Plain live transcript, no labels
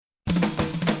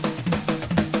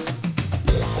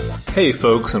Hey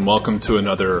folks, and welcome to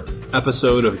another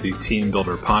episode of the Team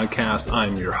Builder Podcast.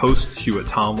 I'm your host, Hewitt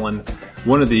Tomlin,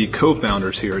 one of the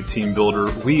co-founders here at Team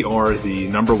Builder. We are the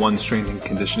number one strength and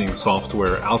conditioning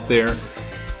software out there.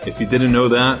 If you didn't know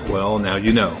that, well, now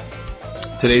you know.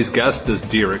 Today's guest is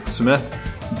Derek Smith.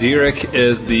 Derek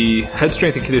is the head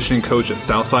strength and conditioning coach at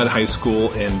Southside High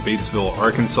School in Batesville,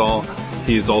 Arkansas.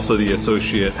 He is also the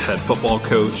associate head football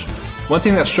coach. One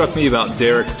thing that struck me about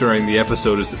Derek during the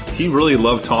episode is that he really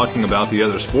loved talking about the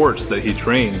other sports that he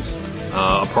trains,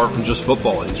 apart from just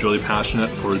football. He's really passionate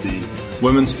for the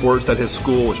women's sports at his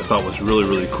school, which I thought was really,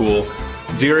 really cool.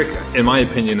 Derek, in my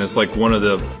opinion, is like one of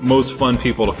the most fun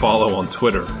people to follow on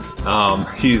Twitter.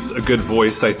 He's a good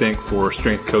voice, I think, for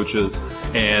strength coaches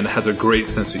and has a great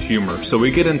sense of humor. So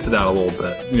we get into that a little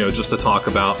bit, just to talk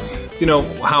about,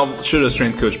 how should a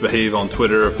strength coach behave on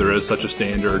Twitter if there is such a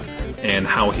standard, and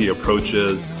how he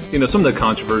approaches, some of the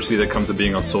controversy that comes to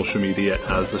being on social media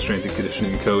as a strength and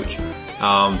conditioning coach.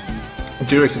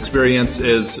 Derek's experience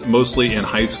is mostly in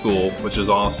high school, which is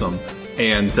awesome.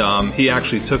 And he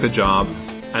actually took a job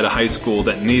at a high school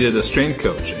that needed a strength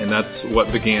coach, and that's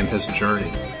what began his journey.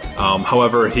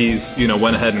 However, he's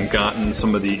went ahead and gotten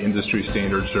some of the industry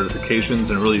standard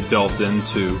certifications and really delved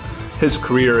into his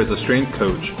career as a strength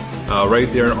coach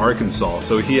right there in Arkansas.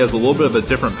 So he has a little bit of a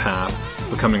different path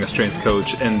becoming a strength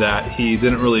coach, in that he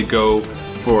didn't really go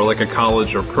for like a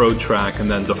college or pro track and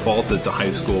then defaulted to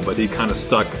high school, but he kind of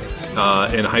stuck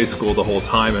in high school the whole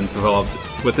time and developed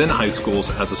within high schools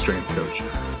as a strength coach.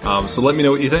 So let me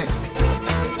know what you think.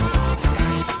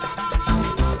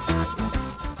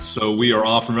 So we are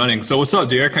off and running. So what's up,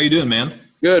 Derek? How you doing, man?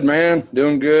 Good, man.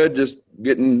 Doing good. Just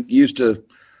getting used to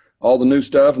all the new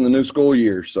stuff in the new school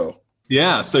year. So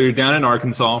yeah. So you're down in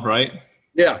Arkansas, right?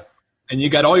 Yeah. And you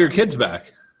got all your kids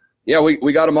back. Yeah,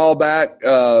 we got them all back.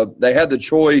 They had the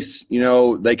choice,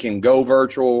 they can go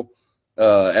virtual.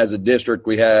 As a district,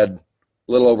 we had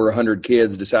a little over 100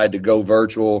 kids decide to go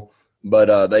virtual,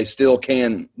 but they still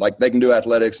can, they can do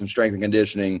athletics and strength and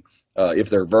conditioning. If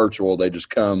they're virtual, they just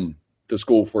come to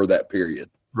school for that period.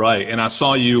 Right. And I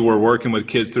saw you were working with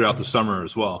kids throughout the summer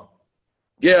as well.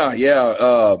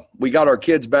 Yeah. We got our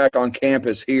kids back on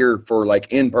campus here for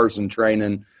in-person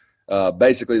training,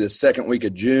 basically the second week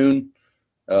of June.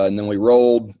 And then we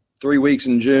rolled 3 weeks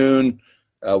in June.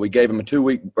 We gave them a 2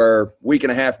 week or week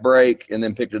and a half break, and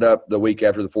then picked it up the week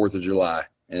after the 4th of July.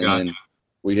 And then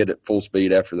we hit it full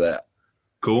speed after that.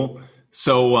 Cool.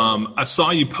 So I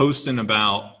saw you posting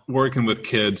about working with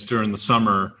kids during the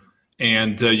summer,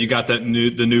 and you got the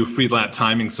new Freelap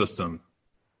timing system.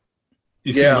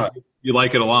 You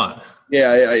like it a lot.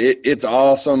 Yeah, it's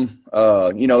awesome.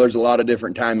 There's a lot of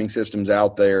different timing systems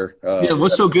out there.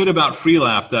 What's so good about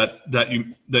Freelap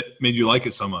that made you like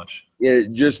it so much?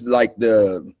 It just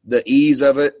the ease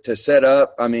of it to set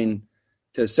up. I mean,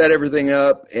 to set everything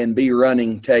up and be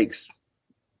running takes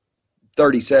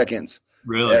 30 seconds.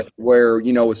 Really? Where,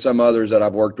 with some others that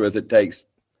I've worked with, it takes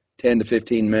 10 to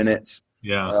 15 minutes.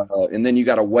 Yeah. And then you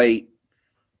got to wait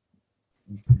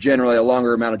generally a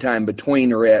longer amount of time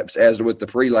between reps. As with the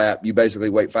Freelap, you basically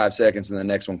wait 5 seconds and the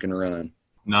next one can run.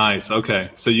 Nice. Okay.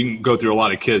 So you can go through a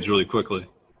lot of kids really quickly.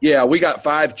 Yeah, we got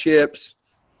 5 chips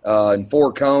and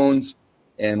 4 cones,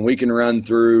 and we can run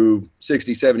through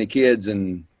 60, 70 kids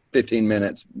in 15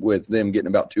 minutes with them getting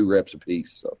about 2 reps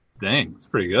apiece. So dang, it's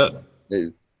pretty good.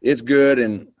 It's good,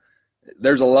 and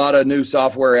there's a lot of new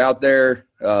software out there,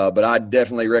 but I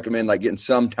definitely recommend getting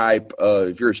some type of,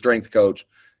 if you're a strength coach,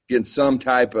 getting some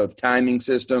type of timing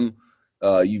system.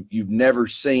 You've never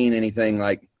seen anything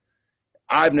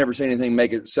I've never seen anything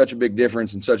make it such a big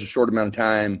difference in such a short amount of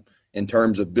time in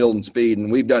terms of building speed. And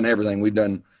we've done everything. We've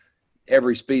done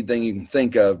every speed thing you can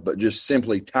think of, but just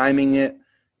simply timing it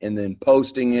and then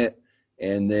posting it.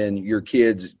 And then your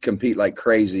kids compete like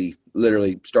crazy,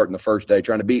 literally starting the first day,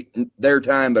 trying to beat their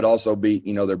time, but also beat,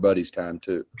 their buddies' time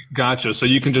too. Gotcha. So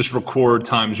you can just record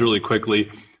times really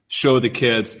quickly, show the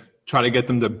kids, try to get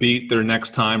them to beat their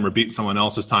next time or beat someone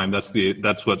else's time.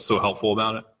 That's what's so helpful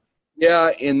about it.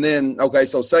 Yeah. And then, okay,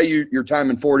 so say you're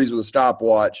timing 40s with a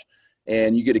stopwatch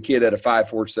and you get a kid at a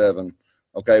 5.47.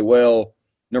 Okay. Well,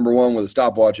 number one, with a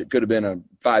stopwatch, it could have been a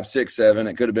 5.67.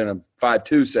 It could have been a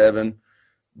 5.27,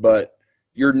 but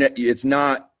it's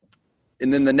not.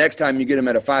 And then the next time you get them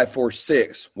at a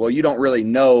 5.46, well, you don't really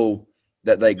know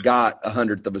that they got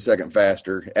 100th of a second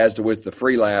faster. As to with the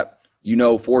Freelap,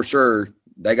 for sure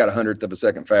they got 100th of a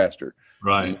second faster.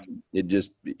 Right.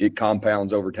 And it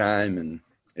compounds over time, and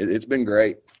it's been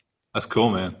great. That's cool,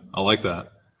 man. I like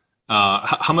that.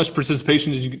 How much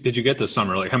participation did you get this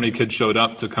summer? How many kids showed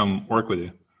up to come work with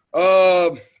you?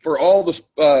 For all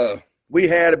the we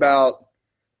had about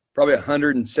probably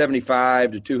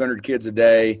 175 to 200 kids a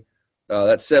day.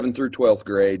 That's 7th through 12th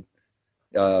grade.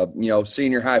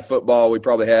 Senior high football, we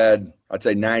probably had, I'd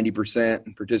say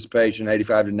 90% participation,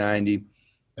 85 to 90.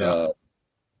 Yeah.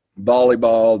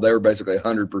 Volleyball, they were basically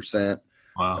 100%.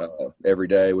 Wow. Every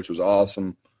day, which was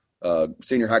awesome.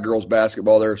 Senior high girls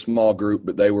basketball, they're a small group,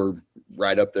 but they were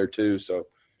right up there too. So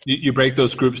You break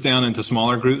those groups down into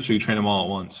smaller groups, or you train them all at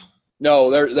once?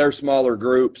 no, they're smaller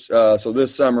groups. So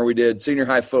this summer we did senior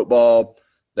high football.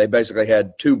 They basically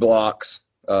had 2 blocks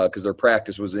because their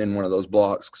practice was in one of those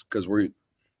blocks because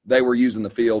they were using the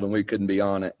field and we couldn't be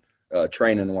on it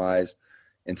training wise.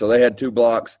 And so they had 2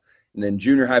 blocks, and then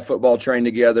junior high football trained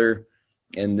together,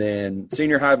 and then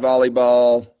senior high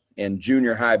volleyball and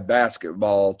junior high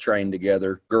basketball trained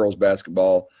together, girls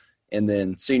basketball, and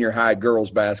then senior high girls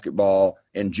basketball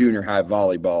and junior high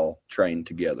volleyball trained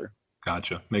together.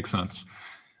 Gotcha. Makes sense.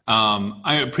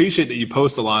 I appreciate that you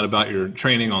post a lot about your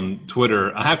training on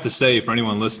Twitter. I have to say, for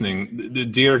anyone listening,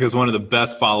 Derek is one of the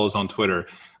best follows on Twitter.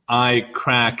 I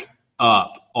crack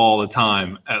up all the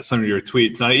time at some of your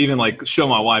tweets. I even show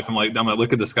my wife. I'm like,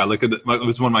 look at this guy. Look at it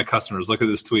was one of my customers. Look at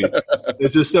this tweet.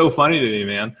 It's just so funny to me,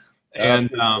 man.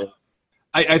 And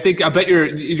I bet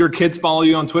your kids follow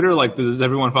you on Twitter. Does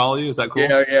everyone follow you? Is that cool?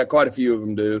 Yeah, quite a few of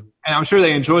them do. And I'm sure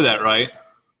they enjoy that, right?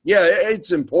 Yeah,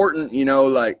 it's important,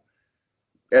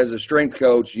 as a strength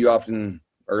coach, a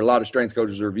lot of strength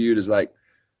coaches are viewed as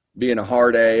being a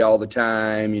hard A all the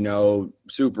time,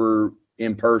 super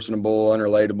impersonable,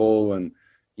 unrelatable. And,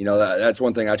 that's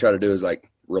one thing I try to do is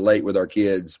relate with our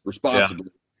kids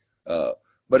responsibly. Yeah.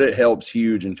 But it helps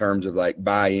huge in terms of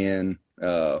buy-in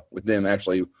with them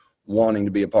actually wanting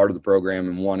to be a part of the program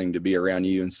and wanting to be around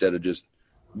you instead of just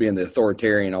being the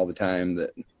authoritarian all the time that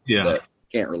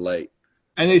can't relate.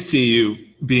 And they see you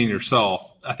being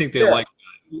yourself. I think they like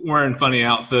wearing funny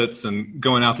outfits and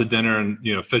going out to dinner and,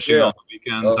 fishing on the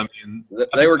weekends.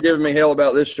 They were giving me hell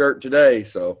about this shirt today.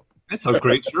 So it's a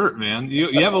great shirt, man.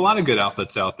 You have a lot of good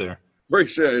outfits out there.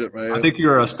 Appreciate it, man. I think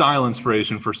you're a style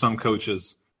inspiration for some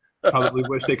coaches. Probably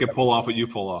wish they could pull off what you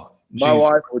pull off. My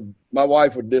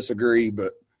wife would disagree,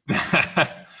 but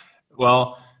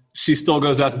well, she still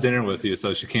goes out to dinner with you,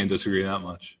 so she can't disagree that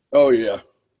much. Oh yeah.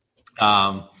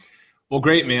 Well,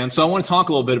 great, man. So I want to talk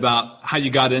a little bit about how you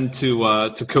got into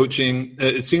to coaching.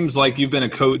 It seems like you've been a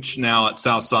coach now at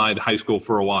Southside High School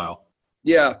for a while.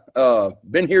 Yeah,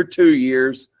 been here 2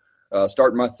 years,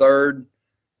 starting my 3rd.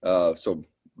 So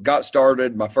got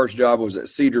started. My first job was at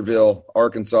Cedarville,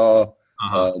 Arkansas,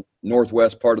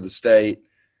 northwest part of the state.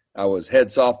 I was head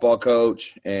softball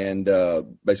coach and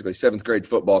basically 7th grade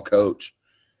football coach,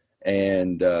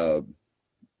 and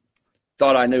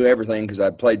thought I knew everything because I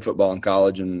played football in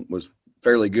college and was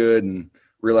fairly good, and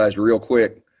realized real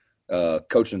quick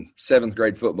coaching 7th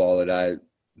grade football that I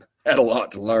had a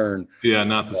lot to learn. Yeah,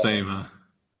 not the same, huh?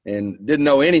 And didn't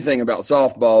know anything about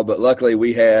softball, but luckily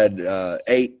we had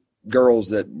 8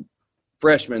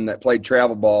 freshmen that played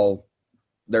travel ball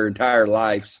their entire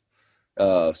lives.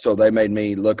 So they made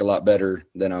me look a lot better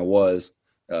than I was.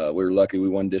 We were lucky we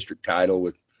won district title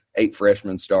with 8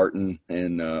 freshmen starting,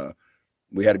 and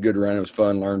we had a good run. It was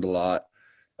fun, learned a lot.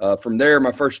 From there,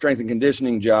 my first strength and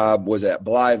conditioning job was at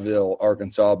Blytheville,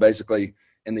 Arkansas, basically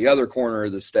in the other corner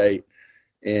of the state.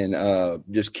 And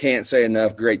just can't say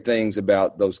enough great things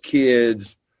about those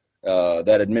kids,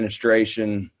 that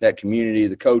administration, that community,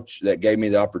 the coach that gave me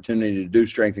the opportunity to do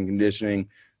strength and conditioning.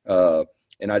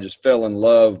 And I just fell in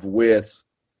love with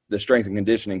the strength and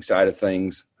conditioning side of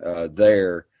things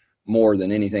there more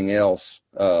than anything else.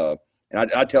 And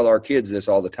I tell our kids this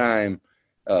all the time.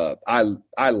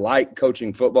 I like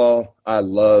coaching football. I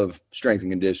love strength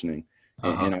and conditioning.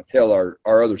 And I tell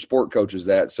our other sport coaches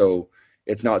that. So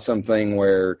it's not something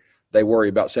where they worry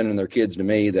about sending their kids to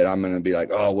me that I'm going to be like,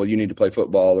 oh, well, you need to play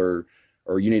football or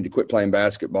you need to quit playing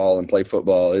basketball and play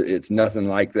football. It's nothing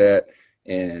like that.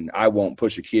 And I won't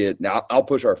push a kid. Now, I'll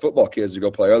push our football kids to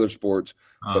go play other sports,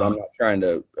 but I'm not trying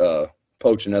to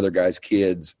poach another guy's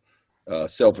kids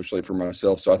selfishly for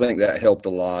myself. So I think that helped a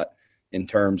lot in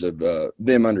terms of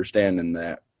them understanding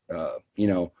that,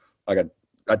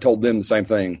 I told them the same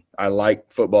thing. I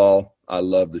like football. I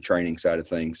love the training side of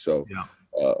things. So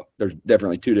there's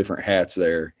definitely 2 different hats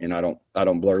there, and I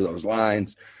don't blur those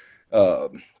lines.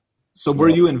 So were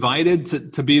you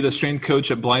invited to be the strength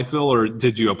coach at Blytheville, or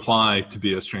did you apply to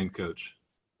be a strength coach?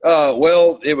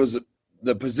 Well, it was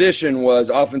the position was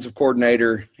offensive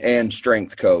coordinator and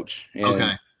strength coach. And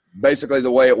okay. Basically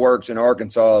the way it works in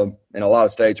Arkansas and a lot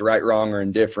of states, right, wrong, or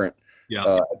indifferent,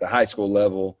 at the high school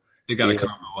level. You got to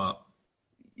combo up.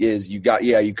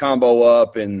 You combo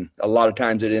up, and a lot of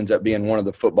times it ends up being one of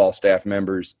the football staff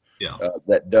members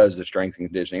that does the strength and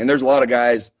conditioning. And there's a lot of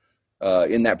guys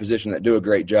in that position that do a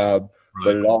great job,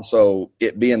 but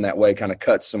it being that way kind of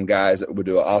cuts some guys that would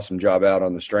do an awesome job out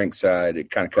on the strength side. It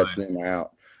kind of cuts them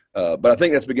out. But I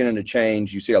think that's beginning to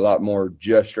change. You see a lot more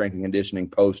just strength and conditioning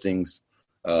postings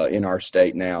in our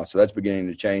state now. So that's beginning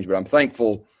to change. But I'm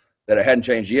thankful that it hadn't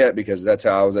changed yet, because that's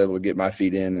how I was able to get my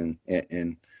feet in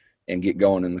and get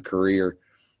going in the career.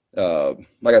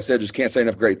 Like I said, just can't say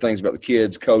enough great things about the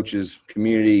kids, coaches,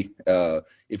 community.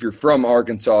 If you're from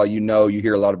Arkansas, you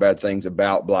hear a lot of bad things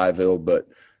about Blytheville, but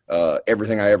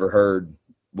everything I ever heard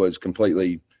was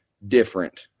completely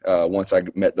different once I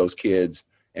met those kids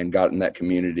and got in that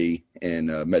community and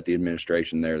met the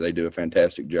administration there. They do a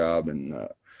fantastic job, and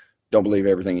don't believe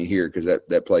everything you hear, because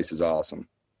that place is awesome.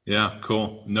 Yeah,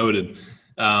 cool. Noted.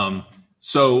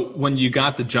 So when you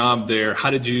got the job there, how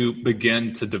did you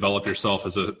begin to develop yourself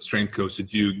as a strength coach?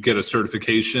 Did you get a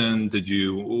certification?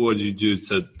 What did you do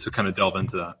to kind of delve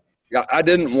into that? Yeah, I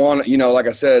didn't want to, like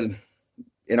I said,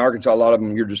 in Arkansas, a lot of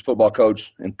them, you're just football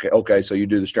coach. And okay, so you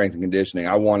do the strength and conditioning.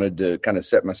 I wanted to kind of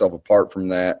set myself apart from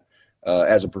that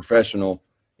as a professional.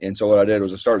 And so what I did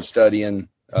was I started studying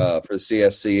for the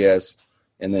CSCS,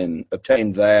 and then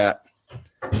obtained that.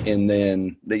 And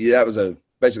then that was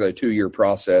basically a 2-year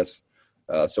process.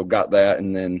 So got that,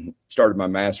 and then started my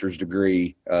master's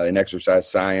degree in exercise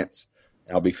science.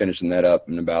 And I'll be finishing that up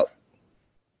in about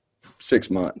 6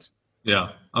 months. Yeah.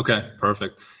 Okay.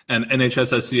 Perfect. And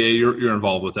NHSSCA, you're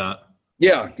involved with that?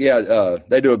 Yeah.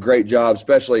 They do a great job,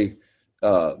 especially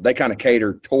they kind of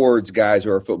cater towards guys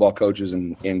who are football coaches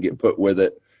and get put with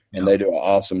it. And they do an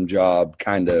awesome job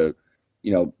kind of,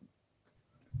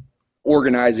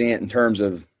 organizing it in terms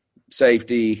of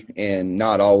safety, and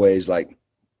not always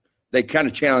they kind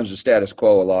of challenge the status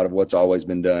quo a lot of what's always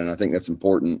been done. And I think that's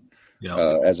important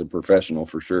as a professional,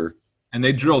 for sure. And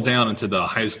they drill down into the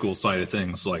high school side of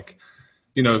things.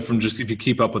 From just, if you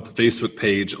keep up with the Facebook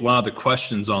page, a lot of the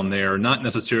questions on there are not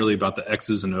necessarily about the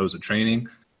X's and O's of training.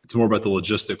 It's more about the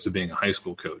logistics of being a high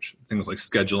school coach. Things like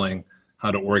scheduling,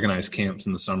 how to organize camps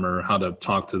in the summer, how to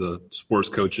talk to the sports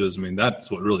coaches. I mean,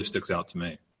 that's what really sticks out to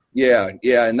me. Yeah.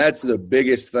 And that's the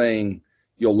biggest thing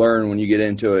you'll learn when you get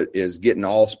into it, is getting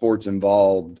all sports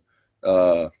involved.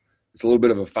 It's a little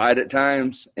bit of a fight at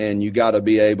times, and you got to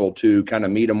be able to kind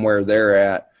of meet them where they're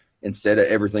at instead of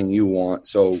everything you want.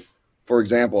 So, for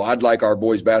example, I'd like our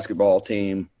boys basketball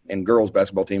team and girls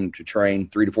basketball team to train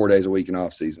 3 to 4 days a week in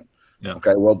off season. Yeah.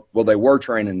 Okay. Well, they were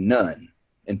training none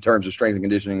in terms of strength and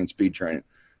conditioning and speed training.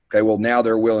 Okay. Well, now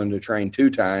they're willing to train 2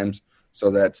 times.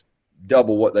 So that's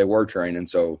double what they were training.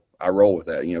 So I roll with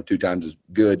that. 2 times is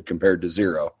good compared to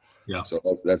 0. Yeah.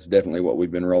 So that's definitely what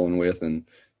we've been rolling with. And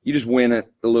you just win it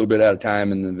a little bit at a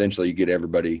time, and then eventually you get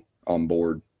everybody on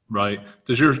board. Right.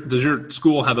 Does your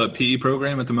school have a PE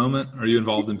program at the moment? Are you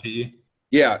involved in PE?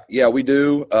 Yeah, we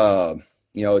do.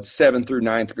 It's 7th through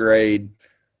 9th grade.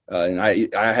 And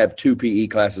I have 2 PE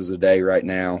classes a day right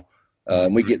now.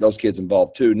 And we get those kids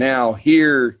involved too. Now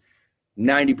here,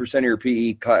 90% of your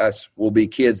PE class will be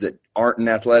kids that aren't in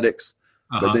athletics,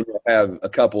 but then you'll have a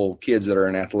couple kids that are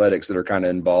in athletics that are kind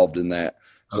of involved in that.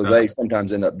 So they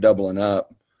sometimes end up doubling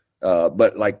up.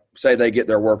 But say they get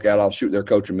their workout, I'll shoot their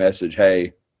coach a message,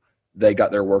 hey, they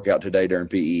got their workout today during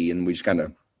PE, and we just kind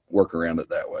of work around it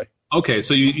that way. Okay,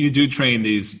 so you do train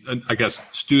these, I guess,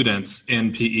 students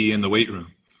in PE in the weight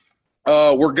room.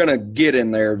 We're going to get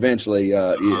in there eventually.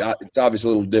 It's obviously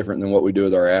a little different than what we do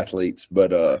with our athletes,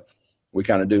 but we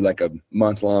kind of do like a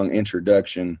month-long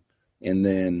introduction and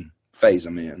then phase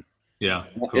them in. Yeah,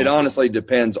 cool. It honestly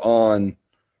depends on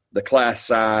the class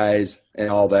size and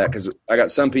all that, because I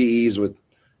got some PEs with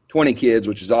 20 kids,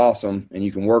 which is awesome, and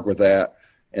you can work with that.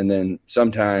 And then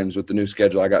sometimes with the new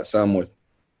schedule, I got some with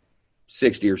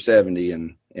 60 or 70,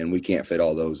 and we can't fit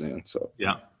all those in. So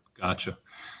yeah, gotcha.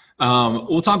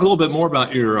 We'll talk a little bit more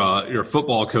about your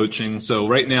football coaching. So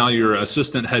right now you're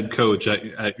assistant head coach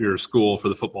at your school for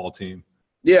the football team.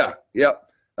 Yeah. Yep.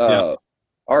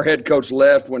 Our head coach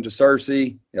left, went to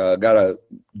Searcy, got a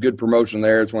good promotion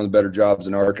there. It's one of the better jobs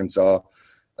in Arkansas.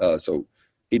 So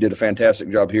he did a fantastic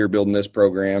job here building this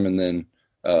program. And then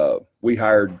we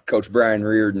hired Coach Brian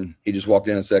Reardon. He just walked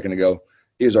in a second ago.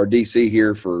 He was our DC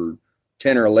here for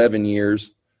 10 or 11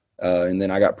 years. And then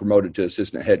I got promoted to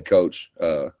assistant head coach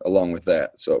along with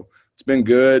that. So it's been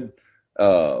good.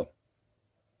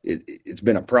 It's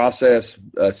been a process,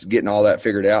 us getting all that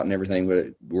figured out and everything, but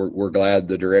we're glad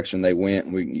the direction they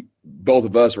went. Both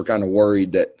of us were kind of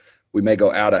worried that we may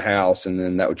go out of house and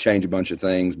then that would change a bunch of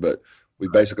things, but we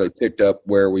basically picked up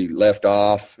where we left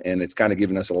off, and it's kind of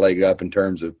given us a leg up in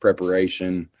terms of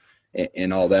preparation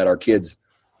and all that. Our kids,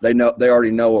 they already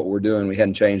know what we're doing. We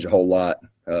hadn't changed a whole lot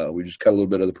We just cut a little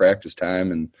bit of the practice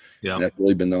time, and that's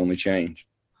really been the only change.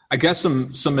 I guess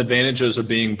some advantages of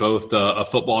being both a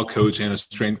football coach and a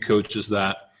strength coach is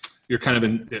that you're kind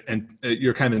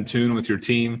of in tune with your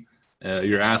team,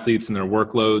 your athletes and their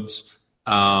workloads.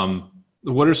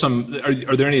 What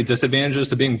are there any disadvantages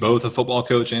to being both a football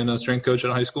coach and a strength coach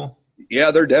at high school?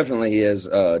 Yeah, there definitely is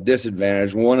a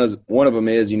disadvantage. One of them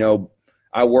is,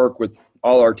 I work with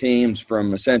all our teams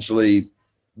from essentially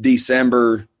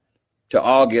December to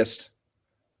August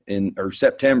or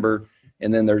September.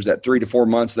 And then there's that 3 to 4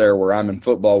 months there where I'm in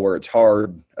football where it's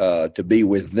hard to be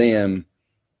with them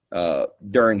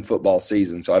during football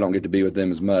season. So I don't get to be with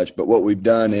them as much. But what we've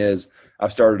done is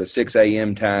I've started a 6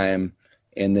 a.m. time,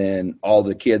 and then all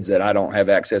the kids that I don't have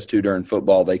access to during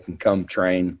football, they can come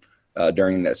train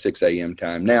during that 6 a.m.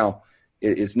 time. Now,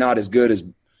 it's not as good as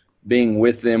being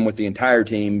with them with the entire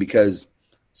team because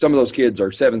some of those kids are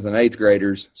 7th and 8th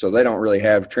graders, so they don't really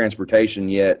have transportation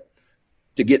yet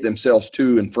to get themselves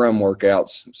to and from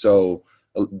workouts. So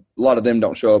a lot of them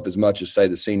don't show up as much as, say,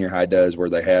 the senior high does, where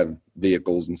they have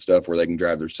vehicles and stuff where they can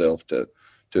drive themselves to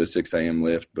a 6 a.m.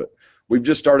 lift. But we've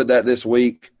just started that this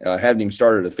week. Haven't even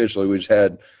started officially.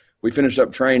 We finished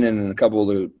up training, and a couple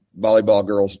of the volleyball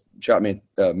girls shot me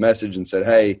a message and said,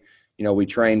 hey, we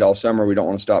trained all summer. We don't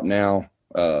want to stop now.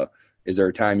 Is there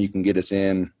a time you can get us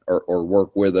in or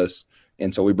work with us?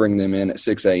 And so we bring them in at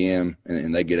 6 a.m.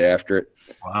 and they get after it.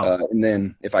 Wow. And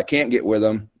then if I can't get with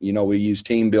them, we use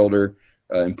Team Builder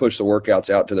and push the workouts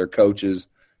out to their coaches.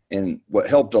 And what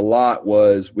helped a lot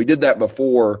was we did that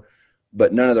before,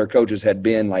 but none of their coaches had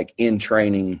been like in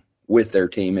training with their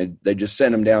team. They just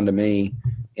sent them down to me.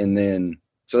 And then,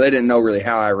 so they didn't know really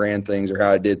how I ran things or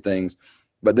how I did things.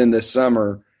 But then this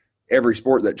summer, every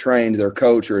sport that trained, their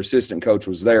coach or assistant coach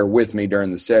was there with me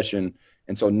during the session.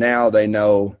 And so now they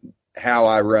know how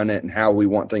I run it and how we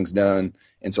want things done.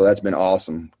 And so that's been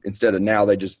awesome. Instead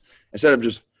of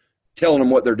just telling them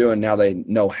what they're doing, now they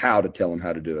know how to tell them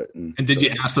how to do it. And did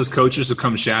you ask those coaches to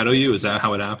come shadow you? Is that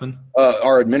how it happened?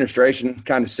 Our administration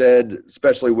kind of said,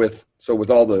 especially with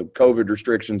all the COVID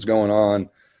restrictions going on,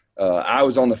 I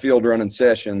was on the field running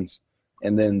sessions,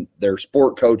 and then their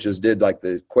sport coaches did like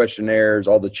the questionnaires,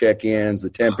 all the check-ins, the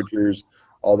temperatures,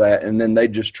 all that. And then they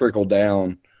just trickled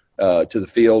down to the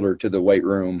field or to the weight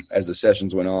room as the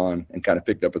sessions went on and kind of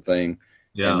picked up a thing.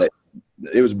 Yeah. And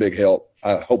it was a big help.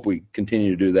 I hope we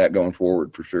continue to do that going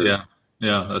forward for sure. Yeah.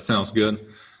 Yeah. That sounds good.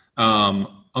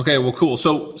 Okay. Well, cool.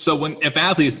 So if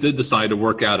athletes did decide to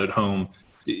work out at home,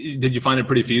 did you find it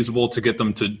pretty feasible to get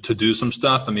them to do some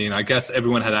stuff? I mean, I guess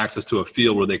everyone had access to a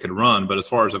field where they could run, but as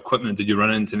far as equipment, did you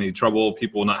run into any trouble,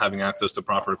 people not having access to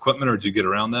proper equipment, or did you get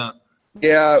around that?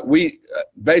 Yeah, we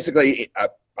basically,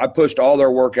 I pushed all their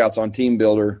workouts on Team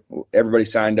Builder. Everybody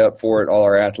signed up for it, all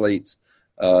our athletes,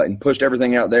 and pushed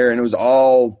everything out there. And it was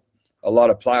all a lot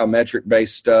of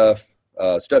plyometric-based stuff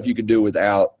you could do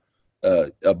without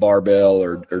a barbell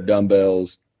or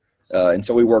dumbbells. And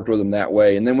so we worked with them that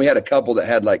way. And then we had a couple that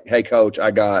had like, hey, coach, I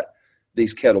got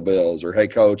these kettlebells, or hey,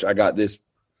 coach, I got this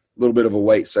little bit of a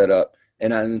weight set up.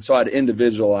 And so I'd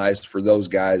individualized for those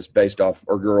guys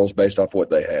girls based off what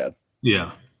they had.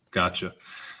 Yeah, gotcha.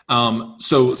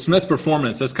 So Smith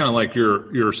Performance, that's kind of like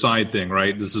your side thing,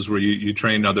 right? This is where you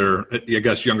train other, I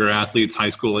guess, younger athletes,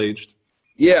 high school aged?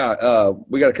 Yeah,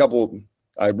 we got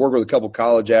I work with a couple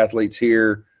college athletes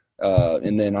here,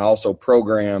 and then I also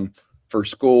program for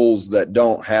schools that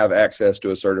don't have access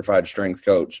to a certified strength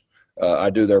coach. I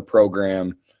do their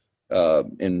program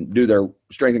and do their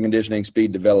strength and conditioning,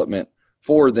 speed development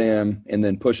for them, and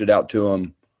then push it out to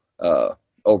them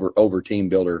over Team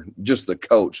Builder. Just the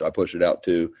coach I push it out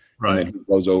to, right. And then he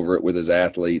goes over it with his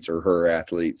athletes or her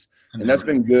athletes, and that's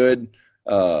been good.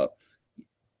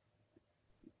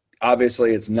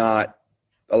 Obviously, it's not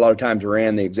a lot of times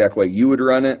ran the exact way you would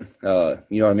run it.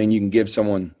 You know what I mean? You can give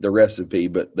someone the recipe,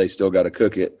 but they still got to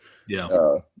cook it. Yeah.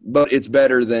 But it's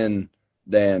better than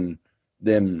them.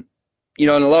 And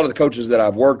a lot of the coaches that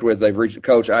I've worked with, they've reached a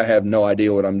coach, I have no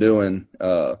idea what I'm doing.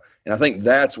 And I think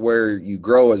that's where you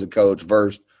grow as a coach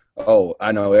versus,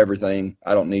 I know everything.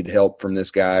 I don't need help from this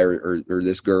guy or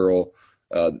this girl.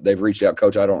 They've reached out,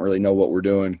 coach, I don't really know what we're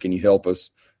doing. Can you help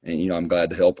us? And, I'm glad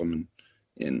to help them.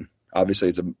 And obviously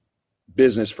it's a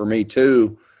business for me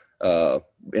too. And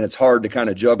it's hard to kind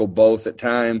of juggle both at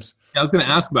times. Yeah, I was going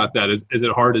to ask about that. Is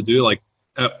it hard to do? Like,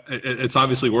 it's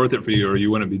obviously worth it for you, or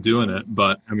you wouldn't be doing it.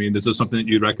 But I mean, is this something that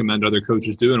you'd recommend other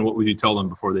coaches do? And what would you tell them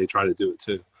before they try to do it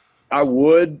too? I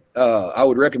would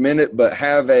recommend it, but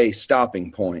have a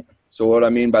stopping point. So what I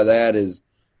mean by that is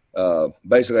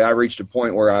basically I reached a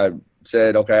point where I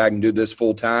said, okay, I can do this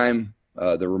full time,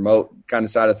 the remote kind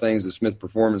of side of things, the Smith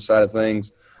Performance side of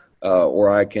things.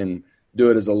 or I can do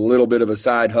it as a little bit of a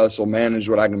side hustle, manage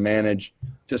what I can manage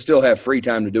to still have free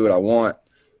time to do what I want,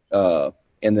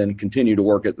 and then continue to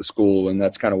work at the school. And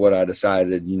that's kind of what I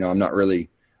decided. I'm not really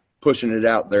pushing it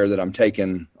out there that I'm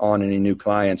taking on any new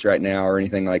clients right now or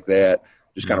anything like that.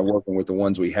 Just kind of working with the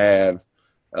ones we have.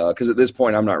 Because at this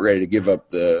point, I'm not ready to give up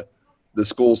the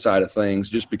school side of things,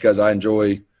 just because I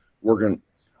enjoy working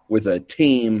with a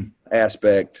team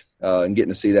aspect and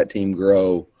getting to see that team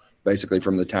grow basically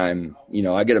from the time,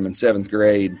 I get them in 7th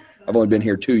grade. I've only been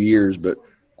here 2 years, but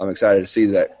I'm excited to see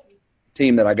that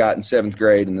team that I got in 7th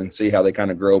grade and then see how they kind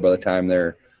of grow by the time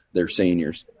they're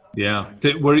seniors. Yeah.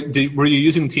 Were you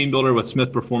using Team Builder with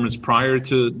Smith Performance prior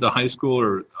to the high school?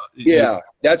 Or Yeah,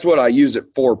 that's what I use it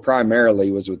for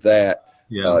primarily, was with that.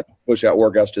 Yeah. Push out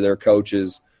workouts to their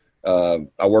coaches.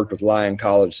 I worked with Lyon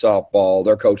College softball.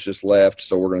 Their coach just left,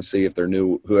 so we're going to see if they're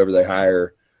new, whoever they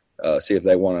hire, see if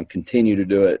they want to continue to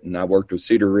do it. And I worked with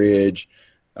Cedar Ridge.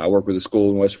 I worked with a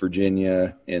school in West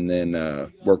Virginia, and then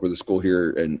worked with a school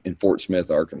here in Fort Smith,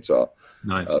 Arkansas.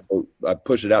 Nice. So I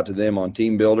push it out to them on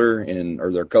Team Builder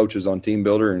or their coaches on Team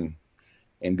Builder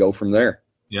and go from there.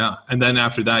 Yeah. And then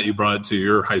after that, you brought it to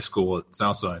your high school at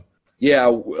Southside.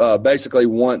 Yeah. Basically,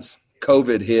 once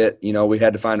COVID hit, we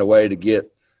had to find a way to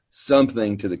get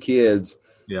something to the kids.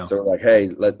 Yeah. So we're like, hey,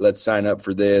 let's sign up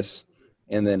for this.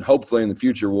 And then hopefully in the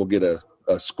future we'll get a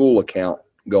school account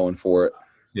going for it.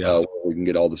 Yeah. Where we can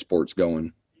get all the sports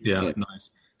going. Yeah.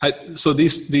 Nice. So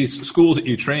these schools that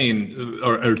you train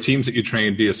or teams that you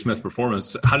train via Smith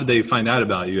Performance, how did they find out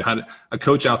about you? How did a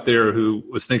coach out there who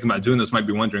was thinking about doing this might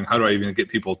be wondering, how do I even get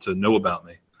people to know about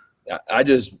me? I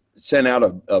just sent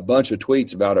out a bunch of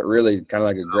tweets about it, really kind of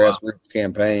like a grassroots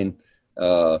campaign.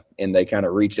 And they kind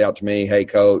of reached out to me, hey,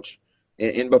 coach.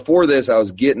 And before this, I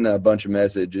was getting a bunch of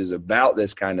messages about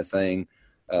this kind of thing,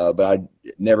 but I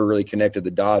never really connected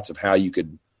the dots of how you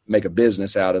could make a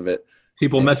business out of it.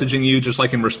 People messaging you just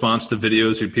like in response to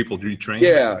videos or people you train?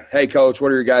 Yeah. Hey, coach,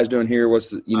 what are your guys doing here? What's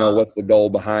the goal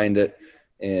behind it?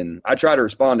 And I try to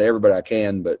respond to everybody I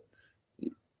can, but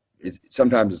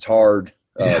sometimes it's hard.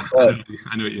 Yeah,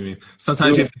 I know what you mean.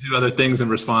 Sometimes you have to do other things and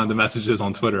respond to messages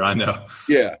on Twitter. I know.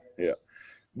 Yeah.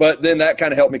 But then that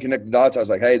kind of helped me connect the dots. I was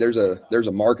like, hey, there's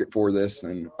a market for this.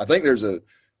 And I think there's a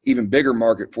even bigger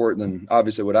market for it than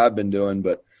obviously what I've been doing.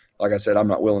 But like I said, I'm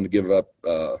not willing to give up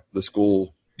the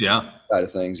school side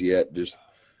of things yet. Just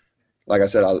like I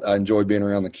said, I enjoy being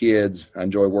around the kids. I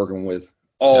enjoy working with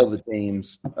all the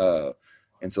teams.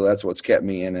 And so that's what's kept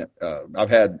me in it. I've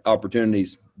had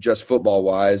opportunities just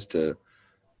football-wise to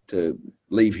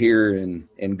leave here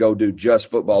and go do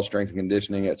just football strength and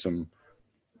conditioning at some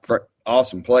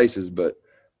awesome places, but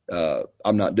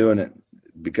I'm not doing it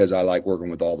because I like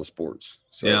working with all the sports.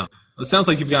 So, yeah. It sounds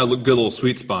like you've got a good little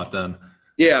sweet spot then.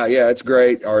 Yeah, it's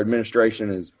great. Our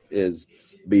administration is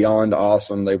beyond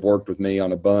awesome. They've worked with me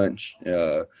on a bunch,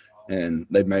 and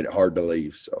they've made it hard to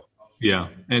leave. So. Yeah.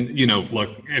 And, look,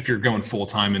 if you're going full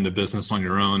time into business on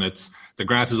your own, the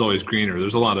grass is always greener.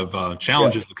 There's a lot of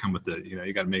challenges that come with it.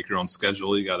 You got to make your own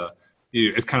schedule.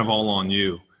 It's kind of all on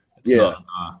you.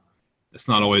 It's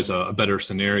not always a better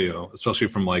scenario, especially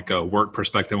from like a work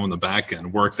perspective on the back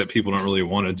end, work that people don't really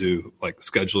want to do, like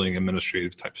scheduling,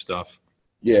 administrative type stuff.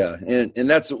 Yeah. And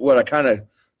that's what I kind of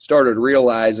started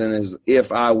realizing is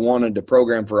if I wanted to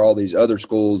program for all these other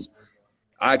schools,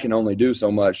 I can only do so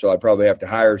much. So I probably have to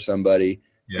hire somebody.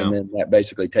 Yeah. And then that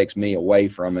basically takes me away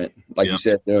from it. Like you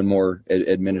said, doing more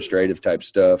administrative type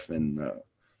stuff. And,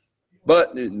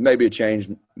 but maybe a change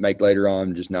make later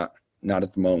on, just not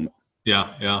at the moment.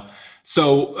 Yeah.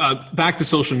 So back to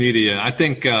social media, I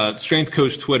think Strength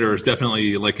Coach Twitter is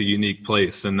definitely like a unique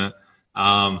place, and that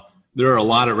there are a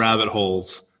lot of rabbit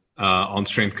holes on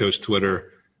Strength Coach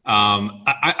Twitter.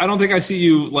 I don't think I see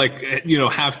you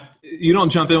you don't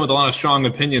jump in with a lot of strong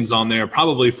opinions on there,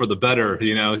 probably for the better.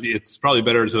 It's probably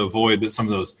better to avoid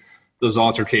some of those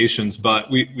altercations,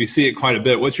 but we see it quite a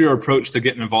bit. What's your approach to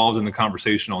getting involved in the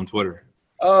conversation on Twitter?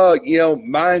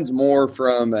 Mine's more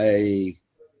from a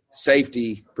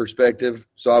safety perspective,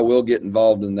 so I will get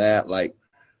involved in that. Like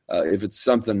if it's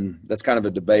something that's kind of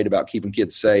a debate about keeping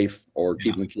kids safe or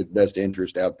keeping kids' best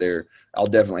interest out there, I'll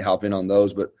definitely hop in on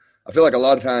those. But I feel like a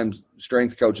lot of times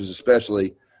strength coaches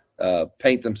especially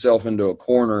paint themselves into a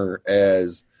corner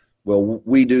as, well,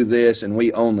 we do this and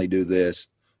we only do this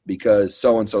because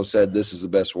so-and-so said this is the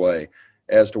best way,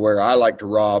 as to where I like to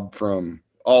rob from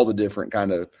all the different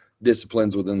kind of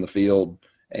disciplines within the field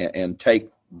and take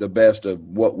the best of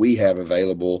what we have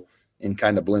available and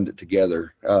kind of blend it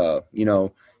together.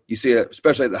 You see it,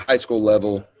 especially at the high school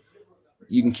level,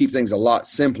 you can keep things a lot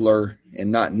simpler and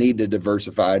not need to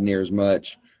diversify near as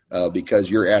much because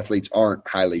your athletes aren't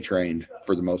highly trained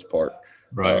for the most part.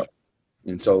 Right.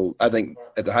 And so I think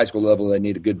at the high school level, they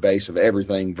need a good base of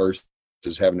everything versus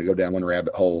having to go down one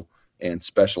rabbit hole and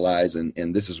specialize.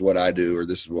 And this is what I do, or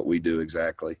this is what we do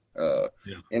exactly.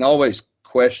 And always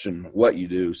question what you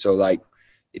do. So like,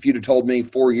 if you'd have told me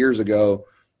 4 years ago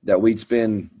that we'd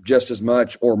spend just as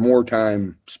much or more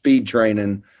time speed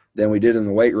training than we did in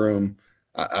the weight room,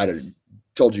 I'd have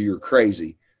told you you're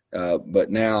crazy. But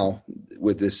now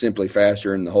with this Simply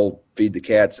Faster and the whole Feed the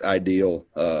Cats ideal,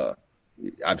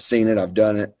 I've seen it, I've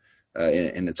done it,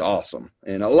 and it's awesome.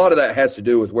 And a lot of that has to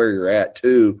do with where you're at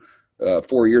too.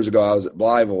 4 years ago, I was at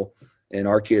Blytheville, and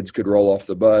our kids could roll off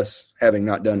the bus having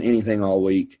not done anything all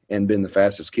week and been the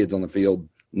fastest kids on the field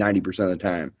 90% of the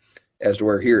time. As to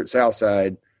where here at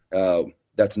Southside,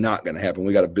 that's not going to happen.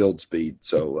 We got to build speed.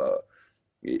 So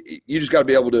you just got to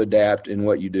be able to adapt in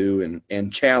what you do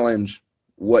and challenge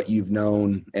what you've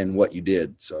known and what you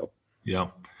did. So, yeah.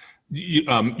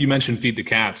 You mentioned Feed the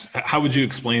Cats. How would you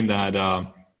explain that?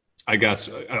 I guess,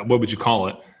 what would you call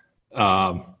it?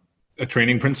 A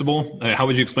training principle? How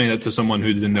would you explain that to someone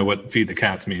who didn't know what Feed the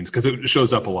Cats means? Because it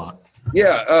shows up a lot.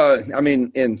 Yeah.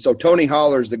 And so Tony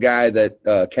Holler's the guy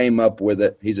that came up with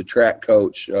it. He's a track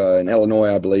coach in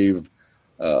Illinois, I believe.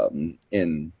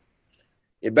 And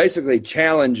it basically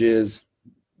challenges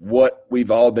what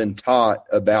we've all been taught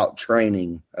about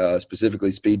training,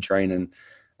 specifically speed training.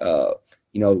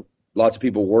 Lots of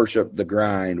people worship the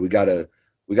grind. We got to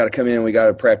come in, we got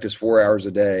to practice 4 hours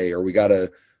a day, or we got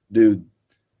to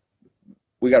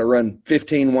run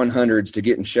 15 100s to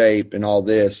get in shape and all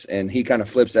this. And he kind of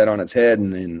flips that on its head.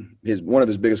 And one of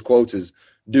his biggest quotes is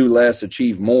do less,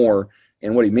 achieve more.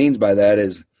 And what he means by that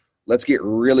is let's get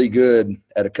really good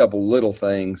at a couple little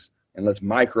things and let's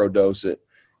microdose it.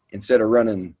 Instead of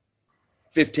running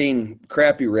 15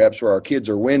 crappy reps where our kids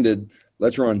are winded,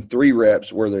 let's run 3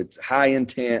 reps where it's high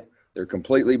intent, they're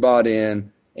completely bought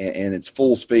in, and it's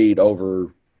full speed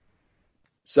over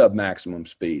sub-maximum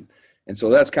speed. And so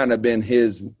that's kind of been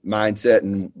his mindset,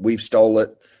 and we've stole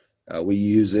it. We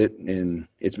use it, and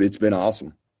it's been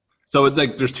awesome. So it's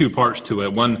like there's 2 parts to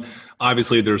it. One,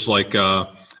 obviously, there's like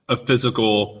a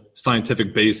physical,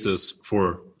 scientific basis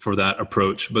for that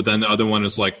approach, but then the other one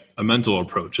is like a mental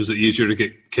approach. Is it easier to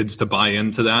get kids to buy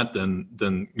into that than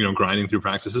grinding through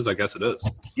practices? I guess it is.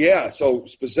 Yeah. So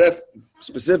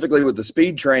specifically with the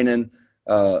speed training,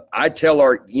 I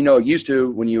tell used to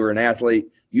when you were an athlete,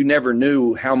 you never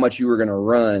knew how much you were going to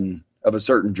run of a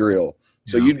certain drill.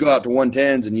 So you'd go out to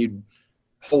 110s and you'd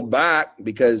hold back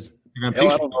because I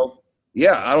don't know.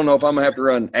 I don't know if I'm gonna have to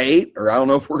run 8 or I don't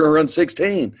know if we're gonna run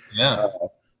 16. Yeah.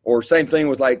 Or same thing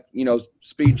with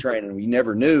speed training. We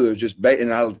never knew. It was just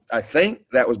and I think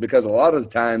that was because a lot of the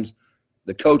times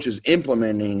the coaches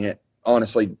implementing it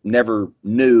honestly never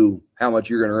knew how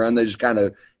much you're going to run. They just kind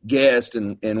of guessed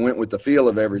and went with the feel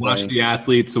of everything. Watch the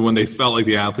athletes, and when they felt like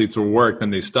the athletes were worked,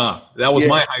 then they stopped. That was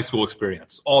my high school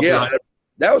experience.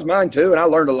 That was mine too, and I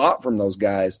learned a lot from those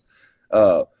guys.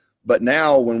 But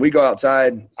now when we go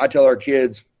outside, I tell our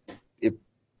kids, if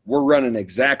we're running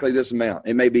exactly this amount,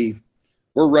 it may be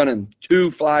we're running 2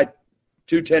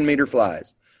 10-meter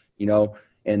flies,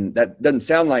 and that doesn't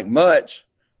sound like much,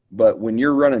 but when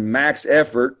you're running max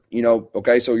effort,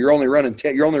 so you're only running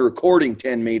 10, you're only recording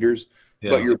 10 meters,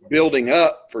 but you're building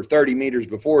up for 30 meters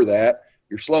before that.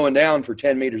 You're slowing down for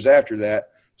 10 meters after that.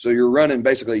 So you're running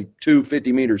basically 2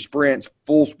 50-meter sprints,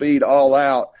 full speed, all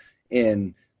out.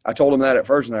 And I told them that at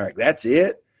first, and they're like, that's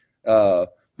it?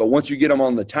 But once you get them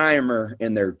on the timer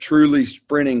and they're truly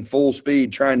sprinting full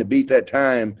speed, trying to beat that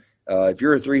time, if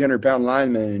you're a 300-pound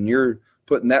lineman and you're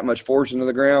putting that much force into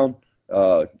the ground,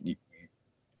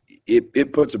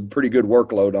 it puts a pretty good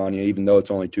workload on you, even though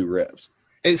it's only 2 reps.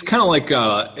 It's kind of like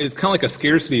a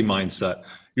scarcity mindset.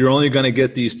 You're only going to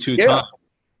get these 2 times,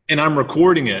 and I'm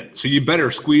recording it, so you better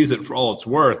squeeze it for all it's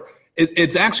worth.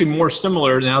 It's actually more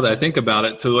similar now that I think about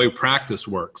it to the way practice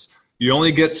works. You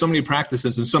only get so many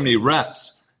practices and so many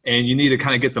reps, and you need to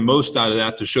kind of get the most out of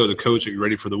that to show the coach that you're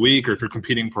ready for the week, or if you're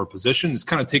competing for a position. It's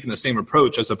kind of taking the same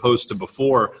approach as opposed to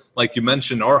before, like you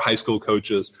mentioned, our high school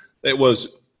coaches, it was,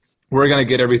 we're going to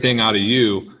get everything out of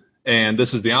you, and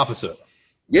this is the opposite.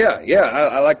 Yeah.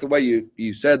 I like the way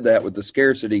you said that with the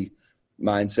scarcity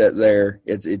mindset there.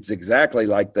 It's exactly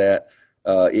like that.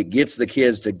 It gets the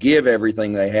kids to give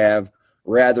everything they have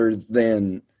rather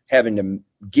than having to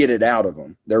get it out of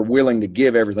them. They're willing to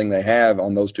give everything they have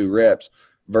on those 2 reps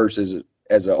versus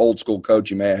as an old school coach,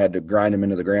 you may have had to grind them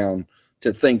into the ground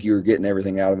to think you were getting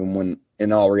everything out of them when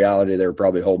in all reality, they were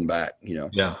probably holding back,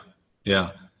 Yeah.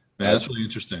 Man, that's really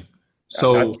interesting.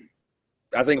 So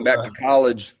I think back to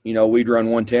college, we'd run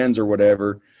 110s or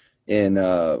whatever. and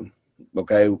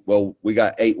okay, well, we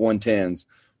got 8 110s.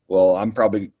 Well, I'm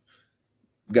probably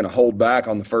going to hold back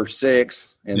on the first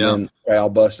 6, and then I'll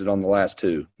bust it on the last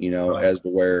 2, Right. as to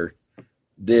where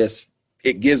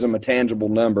it gives them a tangible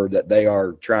number that they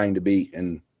are trying to beat,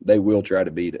 and they will try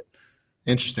to beat it.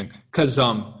 Interesting. Because,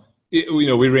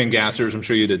 we ran gassers. I'm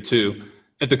sure you did too.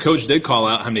 If the coach did call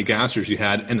out how many gassers you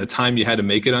had and the time you had to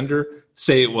make it under,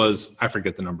 say it was, I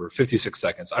forget the number, 56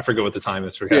 seconds. I forget what the time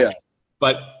is for gassers. Yeah.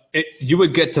 But you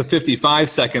would get to 55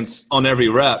 seconds on every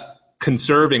rep,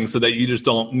 conserving so that you just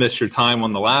don't miss your time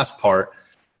on the last part.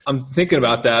 I'm thinking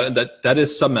about that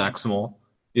is submaximal.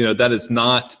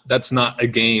 That's not a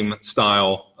game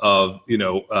style of,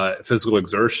 physical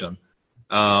exertion.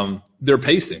 They're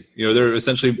pacing, they're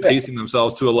essentially pacing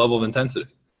themselves to a level of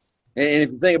intensity. And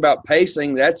if you think about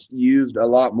pacing, that's used a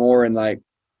lot more in like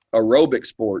aerobic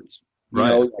sports.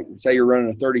 Like say you're running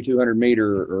a 3,200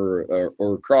 meter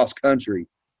or cross country.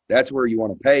 That's where you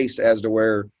want to pace, as to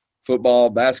where football,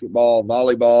 basketball,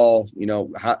 volleyball,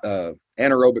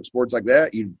 anaerobic sports like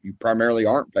that, you primarily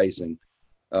aren't pacing.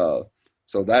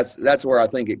 So that's where I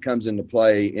think it comes into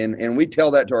play. And we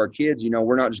tell that to our kids,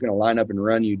 we're not just going to line up and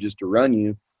run you just to run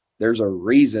you. There's a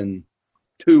reason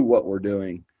to what we're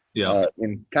doing. Yeah.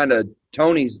 And kind of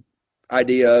Tony's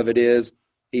idea of it is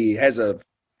he has a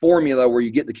formula where you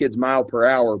get the kids mile per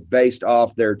hour based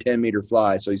off their 10-meter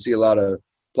fly. So you see a lot of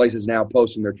places now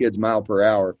posting their kids mile per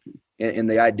hour. And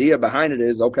the idea behind it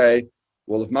is, okay,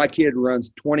 well, if my kid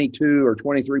runs 22 or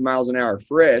 23 miles an hour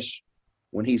fresh,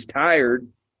 when he's tired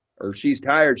or she's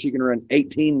tired, she can run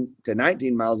 18 to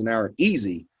 19 miles an hour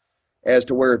easy, as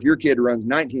to where if your kid runs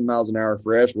 19 miles an hour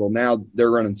fresh, well, now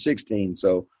they're running 16.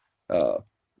 So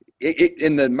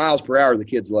in the miles per hour, the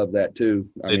kids love that too.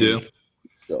 They do.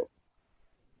 So.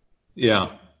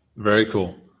 Yeah, very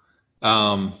cool.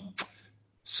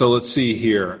 So let's see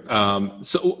here.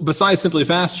 So besides Simply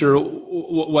Faster,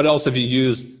 what else have you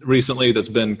used recently that's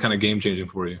been kind of game changing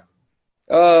for you?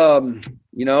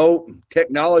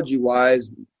 Technology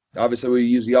wise, obviously we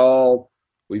use y'all.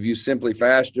 We've used Simply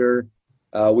Faster.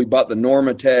 We bought the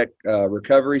Normatec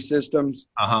recovery systems.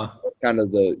 Kind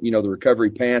of the recovery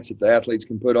pants that the athletes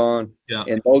can put on. Yeah.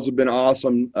 And those have been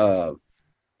awesome.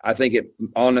 I think it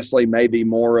honestly may be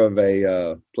more of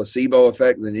a placebo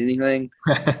effect than anything.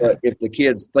 But if the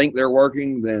kids think they're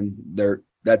working, then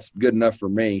that's good enough for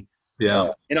me. Yeah.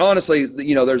 And honestly,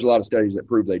 there's a lot of studies that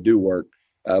prove they do work,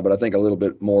 but I think a little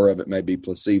bit more of it may be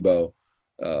placebo.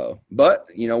 But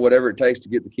whatever it takes to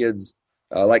get the kids.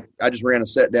 Like I just ran a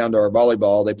set down to our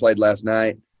volleyball. They played last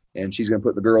night, and she's going to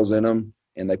put the girls in them,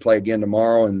 and they play again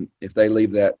tomorrow. And if they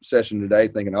leave that session today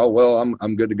thinking, oh, well,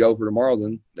 I'm good to go for tomorrow,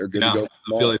 then they're good to go for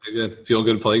tomorrow. Feel like they're good. Feel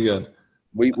good, play good.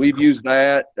 We've used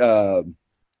that.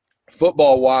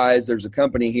 Football-wise, there's a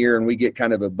company here, and we get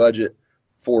kind of a budget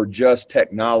for just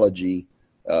technology.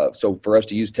 So for us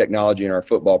to use technology in our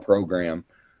football program.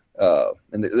 So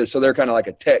they're kind of like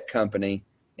a tech company.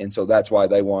 And so that's why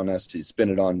they want us to spend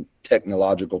it on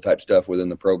technological type stuff within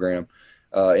the program.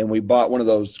 And we bought one of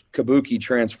those Kabuki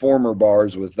transformer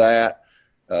bars with that.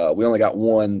 We only got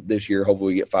one this year.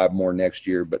 Hopefully we get 5 more next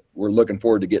year, but we're looking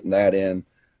forward to getting that in.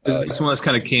 Is this one that's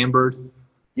kind of cambered?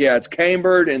 Yeah, it's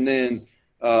cambered, and then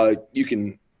you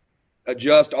can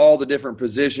adjust all the different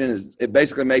positions. It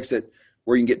basically makes it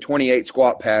where you can get 28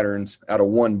 squat patterns out of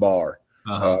one bar.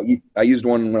 I used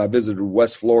one when I visited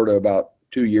West Florida about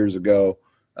 2 years ago.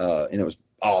 And it was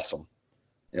awesome.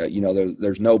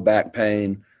 There's no back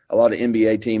pain. A lot of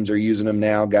NBA teams are using them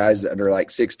now. Guys that are like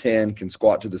 6'10" can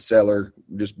squat to the cellar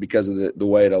just because of the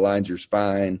way it aligns your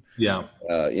spine. Yeah.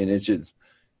 And it's just,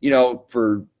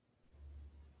 for,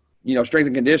 strength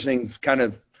and conditioning kind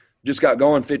of just got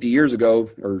going 50 years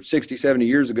ago or 60, 70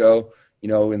 years ago,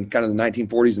 in kind of the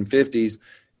 1940s and 50s.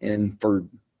 And for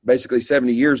basically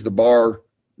 70 years, the bar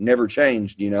never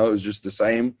changed. It was just the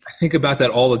same. I think about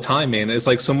that all the time, man. It's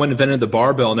like someone invented the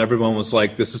barbell and everyone was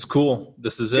like, this is cool,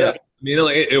 this is it. Yeah. I mean,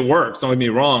 it works, don't get me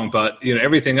wrong, but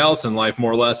everything else in life,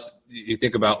 more or less, you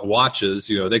think about watches,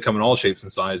 they come in all shapes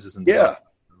and sizes and yeah.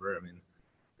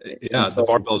 The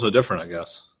barbells are different, I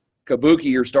guess. Kabuki,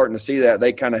 you're starting to see that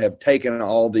they kind of have taken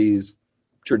all these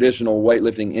traditional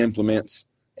weightlifting implements,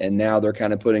 and now they're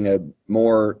kind of putting a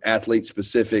more athlete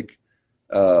specific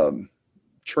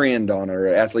trend on it, or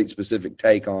athlete specific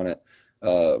take on it.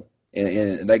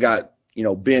 And they got,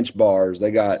 bench bars,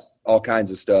 they got all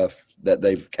kinds of stuff that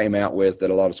they've came out with that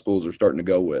a lot of schools are starting to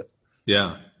go with.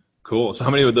 Yeah. Cool. So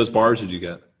how many of those bars did you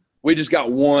get? We just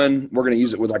got one. We're going to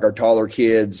use it with like our taller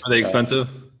kids. Are they expensive?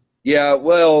 Yeah.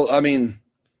 Well, I think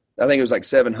it was like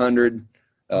 700,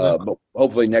 but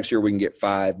hopefully next year we can get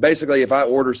 5. Basically, if I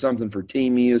order something for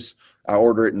team use, I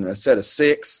order it in a set of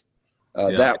 6.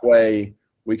 That way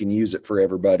we can use it for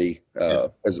everybody.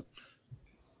 As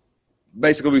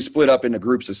basically, we split up into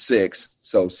groups of 6,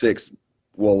 so 6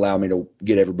 will allow me to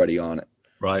get everybody on it.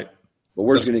 Right. But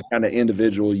we're just going to kind of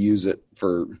individual use it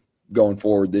for going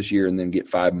forward this year and then get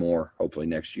 5 more hopefully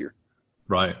next year.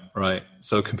 Right.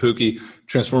 So Kapuki,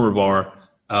 Transformer Bar,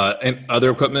 and other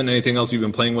equipment, anything else you've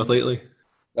been playing with lately?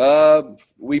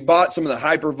 We bought some of the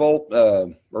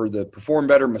Hypervolt or the Perform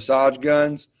Better massage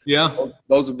guns. Yeah.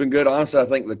 Those have been good. Honestly, I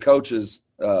think the coaches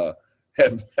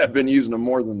have been using them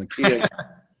more than the kids.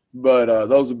 But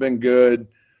those have been good.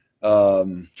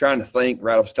 Trying to think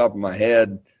right off the top of my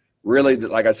head. Really,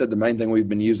 like I said, the main thing we've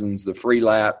been using is the Free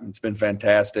Lap. It's been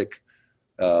fantastic.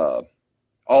 All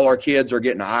our kids are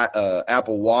getting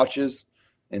Apple Watches,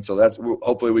 and so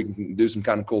hopefully we can do some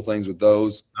kind of cool things with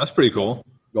those. That's pretty cool.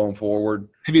 Going forward.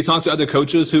 Have you talked to other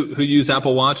coaches who use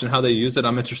Apple Watch and how they use it?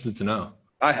 I'm interested to know.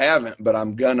 I haven't, but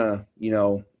I'm gonna,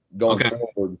 going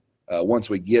forward once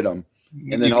we get them.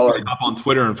 And then hop on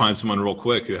Twitter and find someone real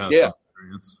quick who has some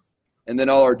experience. And then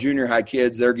all our junior high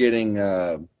kids, they're getting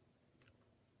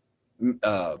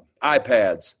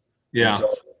iPads. Yeah. So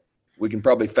we can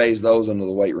probably phase those into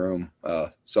the weight room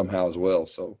somehow as well.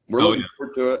 So we're looking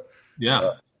forward to it.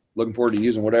 Yeah. Looking forward to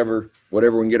using whatever we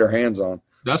can get our hands on.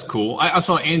 That's cool. I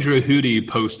saw Andrea Hootie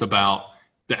post about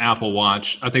the Apple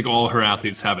Watch. I think all her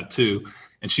athletes have it too.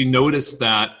 And she noticed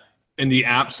that in the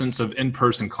absence of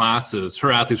in-person classes,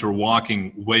 her athletes were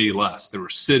walking way less. They were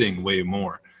sitting way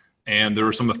more. And there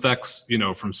were some effects,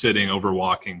 from sitting over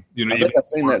walking. I think I've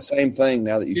seen that same thing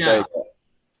now that you say that.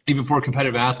 Even for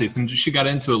competitive athletes. And she got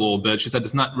into it a little bit. She said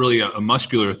it's not really a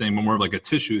muscular thing, but more of like a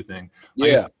tissue thing. Yeah. I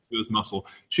guess it was muscle.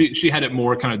 She had it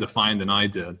more kind of defined than I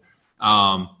did.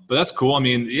 But that's cool. I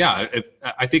mean,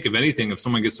 I think if anything, if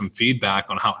someone gets some feedback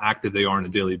on how active they are on a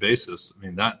daily basis, I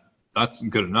mean, that's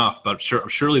good enough. But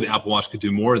surely the Apple Watch could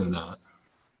do more than that.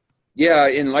 Yeah,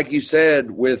 and like you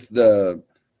said, when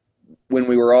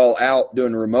we were all out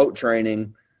doing remote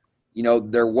training,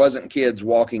 there wasn't kids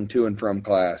walking to and from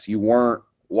class. You weren't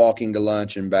walking to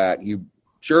lunch and back. A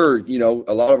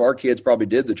lot of our kids probably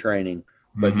did the training,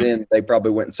 but then they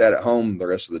probably went and sat at home the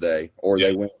rest of the day, or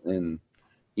they went and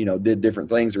did different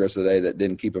things the rest of the day that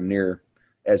didn't keep them near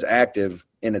as active.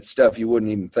 And it's stuff you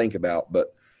wouldn't even think about.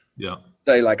 But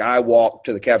say like I walk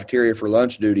to the cafeteria for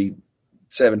lunch duty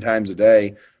 7 times a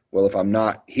day. Well, if I'm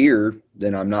not here,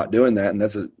 then I'm not doing that. And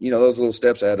that's those little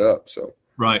steps add up. So.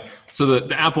 Right. So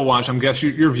the Apple Watch, I'm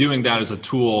guessing you're viewing that as a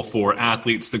tool for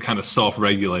athletes to kind of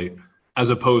self-regulate, as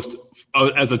opposed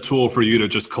as a tool for you to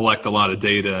just collect a lot of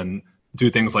data and do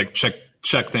things like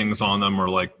check things on them or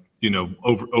like,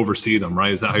 oversee them,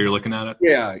 right? Is that how you're looking at it?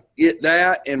 Yeah,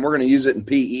 that, and we're going to use it in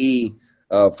PE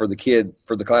for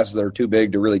the classes that are too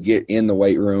big to really get in the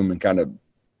weight room and kind of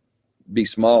be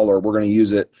smaller. We're going to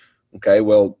use it. Okay,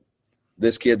 well,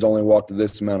 this kid's only walked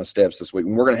this amount of steps this week.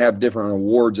 And we're going to have different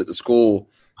awards at the school.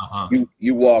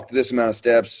 You walked this amount of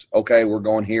steps. Okay, we're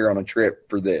going here on a trip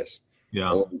for this.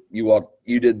 Yeah. Or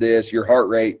you did this. Your heart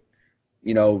rate,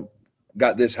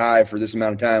 got this high for this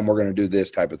amount of time. We're going to do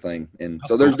this type of thing. And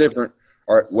so there's different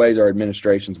ways our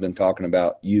administration's been talking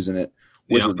about using it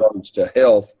with regards to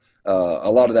health. A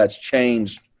lot of that's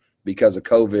changed because of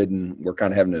COVID, and we're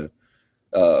kind of having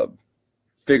to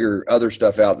figure other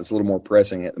stuff out that's a little more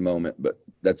pressing at the moment, but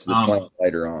that's the plan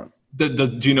later on.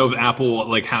 Do you know if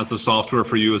Apple has the software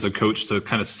for you as a coach to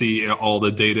kind of see all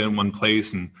the data in one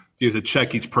place, and do you have to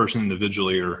check each person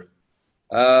individually? Or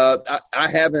I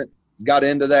haven't got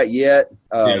into that yet.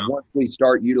 Once we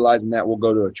start utilizing that, we'll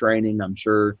go to a training, I'm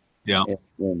sure,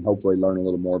 and hopefully learn a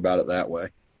little more about it that way.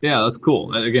 Yeah, that's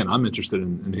cool. Again, I'm interested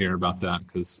in hearing about that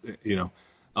because, if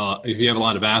you have a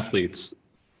lot of athletes,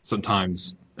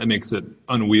 sometimes it makes it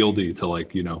unwieldy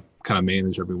to kind of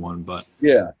manage everyone. But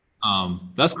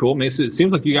that's cool. It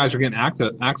seems like you guys are getting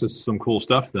access to some cool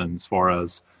stuff then, as far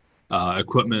as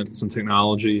equipment, some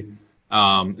technology.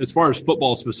 As far as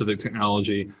football specific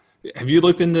technology, have you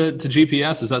looked into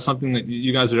GPS? Is that something that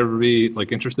you guys would ever be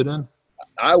interested in?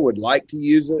 I would like to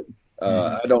use it.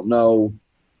 I don't know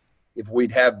if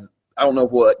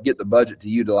we'll get the budget to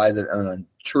utilize it on a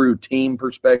true team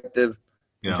perspective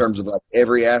in terms of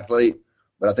every athlete.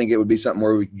 But I think it would be something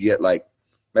where we could get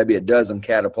maybe a dozen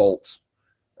catapults,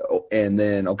 and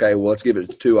then, let's give it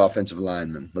to 2 offensive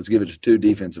linemen. Let's give it to 2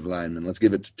 defensive linemen. Let's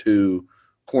give it to 2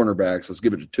 cornerbacks. Let's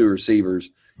give it to 2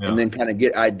 receivers, and then kind of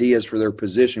get ideas for their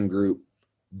position group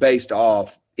based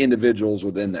off individuals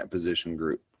within that position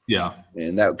group. Yeah.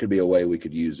 And that could be a way we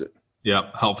could use it. Yeah.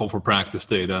 Helpful for practice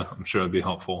data. I'm sure it'd be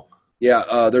helpful.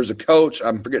 Yeah. There's a coach,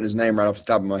 I'm forgetting his name right off the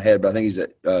top of my head, but I think he's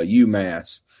at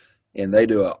UMass, and they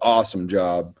do an awesome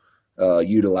job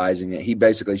utilizing it. He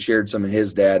basically shared some of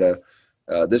his data.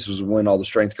 This was when all the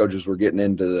strength coaches were getting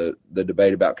into the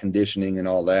debate about conditioning and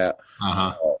all that.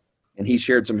 And he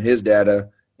shared some of his data.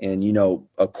 And,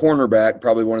 a cornerback,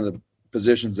 probably one of the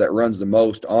positions that runs the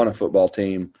most on a football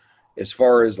team, as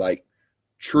far as like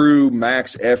true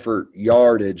max effort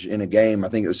yardage in a game, I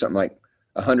think it was something like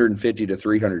 150 to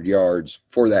 300 yards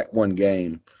for that one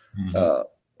game.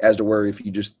 As to where if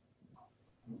you just,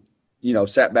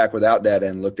 sat back without data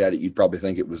and looked at it, you'd probably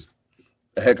think it was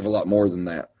a heck of a lot more than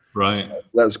that. Right.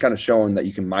 That was kind of showing that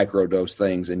you can microdose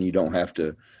things and you don't have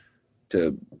to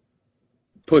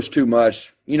push too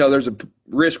much. There's a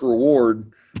risk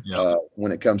reward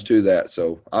when it comes to that.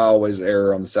 So I always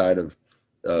err on the side of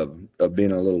being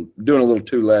doing a little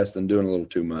too less than doing a little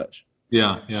too much.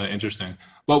 Yeah. Interesting.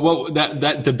 Well,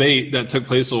 that debate that took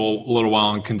place a little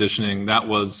while in conditioning, that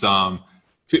was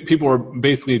people were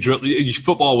basically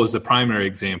football was the primary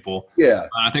example. Yeah.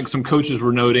 I think some coaches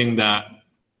were noting that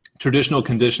traditional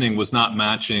conditioning was not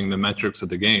matching the metrics of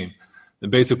the game. They're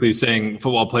basically saying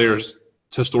football players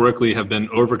historically have been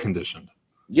over-conditioned.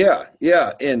 Yeah.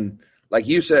 And like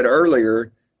you said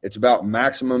earlier, it's about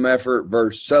maximum effort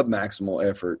versus sub-maximal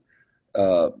effort.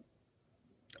 Go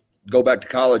back to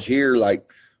college here, like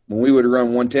when we would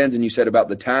run 110s and you said about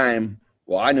the time,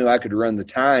 well, I knew I could run the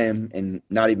time and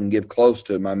not even give close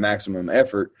to my maximum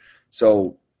effort.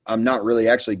 So I'm not really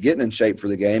actually getting in shape for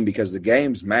the game because the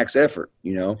game's max effort,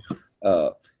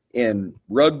 And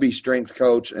rugby strength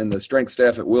coach and the strength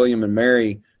staff at William and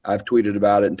Mary, I've tweeted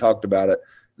about it and talked about it.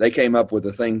 They came up with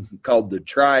a thing called the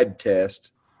tribe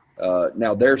test.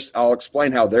 Now, I'll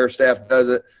explain how their staff does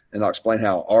it, and I'll explain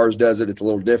how ours does it. It's a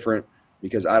little different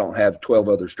because I don't have 12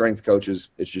 other strength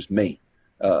coaches. It's just me.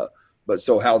 But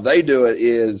so how they do it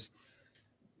is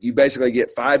you basically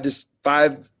get 5 to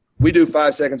 5. We do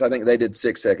 5 seconds. I think they did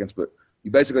 6 seconds. But you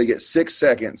basically get 6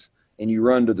 seconds, and you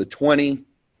run to the 20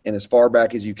 and as far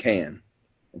back as you can.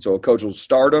 And so a coach will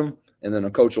start them, and then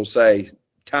a coach will say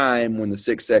time when the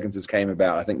 6 seconds has came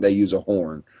about. I think they use a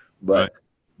horn. But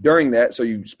during that, so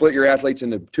you split your athletes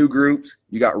into 2 groups.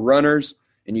 You got runners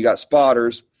and you got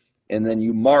spotters, and then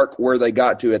you mark where they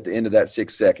got to at the end of that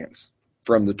 6 seconds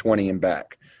from the 20 and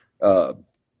back.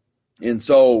 And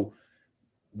so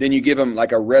then you give them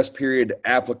like a rest period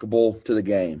applicable to the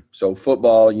game. So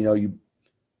football, you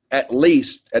at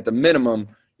least at the minimum,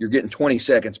 you're getting 20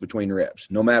 seconds between reps,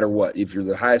 no matter what. If you're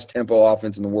the highest tempo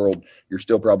offense in the world, you're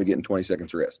still probably getting 20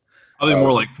 seconds rest. Probably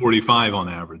more like 45 on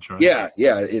average, right? Yeah,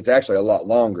 it's actually a lot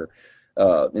longer.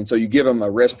 And so you give them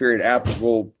a rest period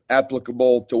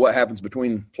applicable to what happens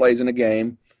between plays in a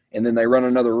game, and then they run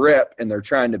another rep, and they're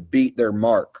trying to beat their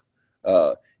mark.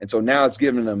 And so now it's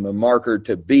giving them a marker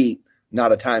to beat,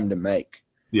 not a time to make.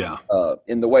 Yeah.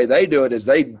 And the way they do it is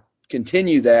they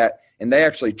continue that, and they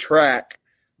actually track.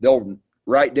 They'll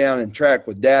write down and track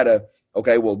with data,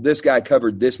 okay, well, this guy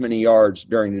covered this many yards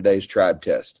during today's tribe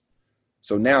test.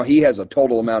 So now he has a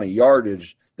total amount of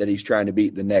yardage that he's trying to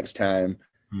beat the next time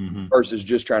versus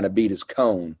just trying to beat his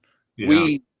cone.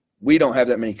 Yeah. We don't have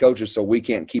that many coaches, so we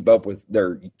can't keep up with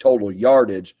their total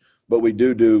yardage, but we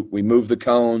we move the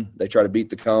cone. They try to beat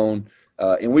the cone,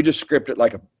 and we just script it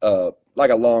like a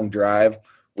long drive.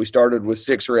 We started with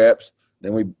 6 reps.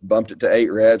 Then we bumped it to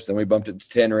 8 reps. Then we bumped it to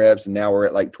 10 reps, and now we're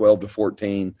at like 12 to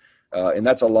 14. And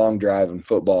that's a long drive in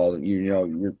football.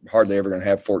 You're hardly ever going to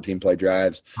have 14-play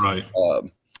drives. Right.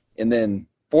 And then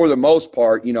for the most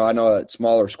part, I know at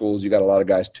smaller schools you got a lot of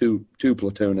guys two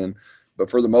platooning, but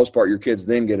for the most part, your kids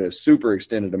then get a super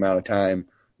extended amount of time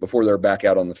before they're back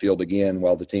out on the field again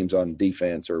while the team's on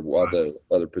defense or while the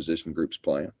other position group's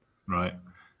playing. Right.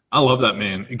 I love that,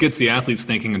 man. It gets the athletes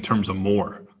thinking in terms of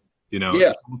more. Yeah.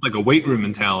 It's almost like a weight room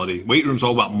mentality. Weight room's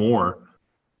all about more.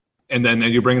 And then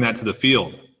you're bringing that to the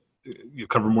field. You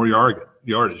cover more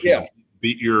yardage. Yeah.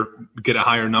 Get a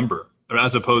higher number,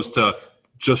 as opposed to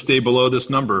just stay below this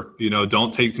number.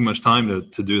 Don't take too much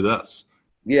time to do this.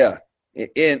 Yeah.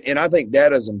 And I think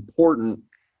data is important.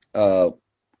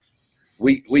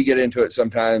 We get into it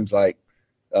sometimes, like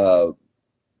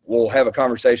we'll have a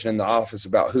conversation in the office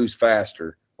about who's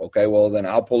faster. Okay, well, then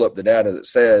I'll pull up the data that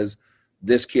says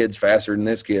this kid's faster than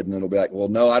this kid, and it'll be like, well,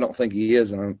 no, I don't think he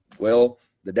is. And well,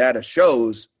 the data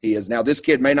shows he is. Now, this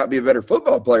kid may not be a better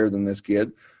football player than this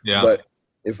kid, but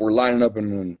if we're lining up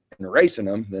and racing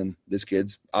them, then this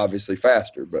kid's obviously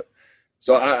faster. But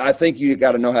so I think you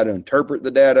got to know how to interpret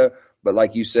the data. But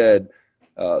like you said,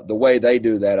 the way they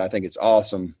do that, I think it's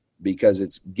awesome because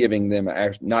it's giving them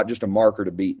not just a marker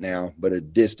to beat now, but a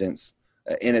distance.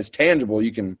 And it's tangible.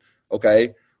 You can,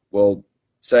 okay, well,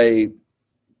 say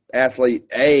athlete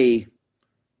A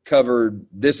covered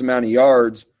this amount of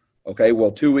yards, Okay,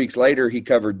 well, 2 weeks later, he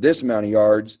covered this amount of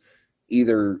yards.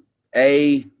 Either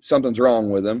A, something's wrong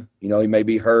with him. He may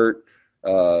be hurt.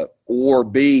 Or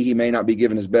B, he may not be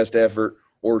giving his best effort.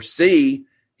 Or C,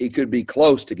 he could be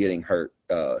close to getting hurt.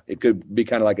 It could be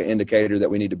kind of like an indicator that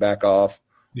we need to back off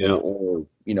or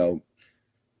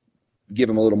give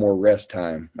him a little more rest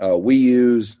time. We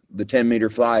use the 10-meter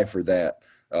fly for that.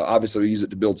 Obviously, we use it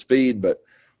to build speed, but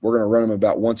we're going to run them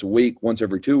about once a week, once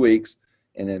every 2 weeks.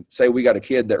 And then say we got a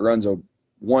kid that runs a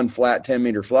one flat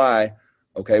 10-meter fly.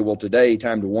 Okay, well, today he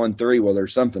timed to 1.3. Well,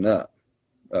 there's something up.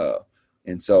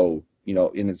 And so,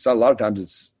 and it's a lot of times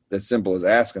it's as simple as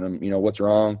asking them, what's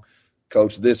wrong?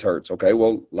 Coach, this hurts. Okay,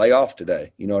 well, lay off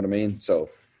today. You know what I mean? So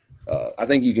I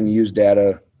think you can use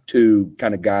data to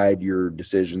kind of guide your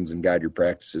decisions and guide your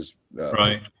practices.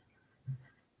 Right.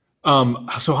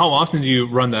 So how often do you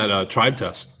run that tribe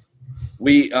test?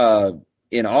 We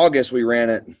in August, we ran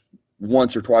it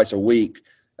once or twice a week.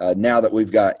 Now that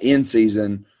we've got in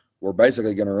season, we're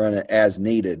basically going to run it as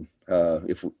needed.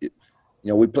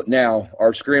 We put now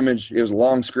our scrimmage, it was a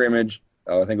long scrimmage.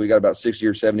 I think we got about 60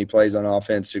 or 70 plays on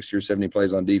offense, 60 or 70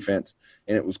 plays on defense,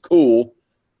 and it was cool.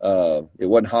 It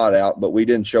wasn't hot out, but we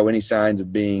didn't show any signs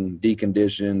of being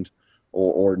deconditioned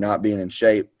or not being in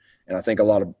shape. And I think a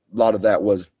lot of that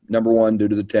was, number one, due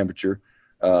to the temperature.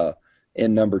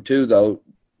 And number two, though,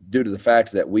 due to the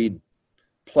fact that we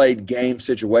played game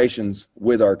situations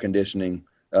with our conditioning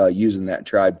using that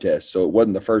tribe test. So it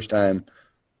wasn't the first time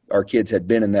our kids had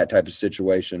been in that type of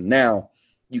situation. Now,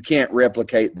 you can't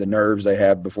replicate the nerves they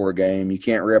have before a game. You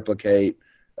can't replicate,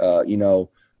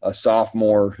 a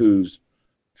sophomore who's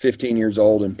 15 years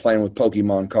old and playing with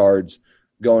Pokemon cards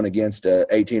going against a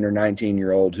 18 or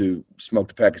 19-year-old who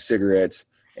smoked a pack of cigarettes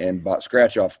and bought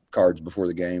scratch-off cards before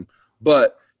the game.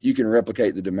 But you can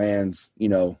replicate the demands,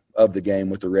 of the game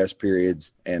with the rest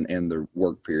periods and the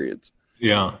work periods.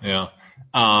 Yeah.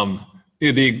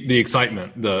 The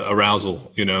excitement, the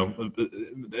arousal,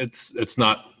 it's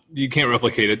not, you can't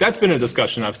replicate it. That's been a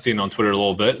discussion I've seen on Twitter a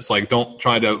little bit. It's like, don't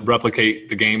try to replicate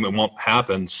the game. It won't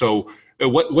happen. So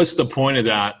what's the point of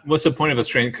that? What's the point of a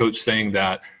strength coach saying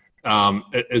that?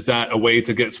 Is that a way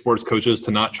to get sports coaches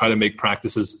to not try to make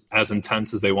practices as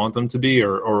intense as they want them to be?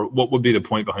 Or what would be the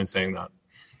point behind saying that?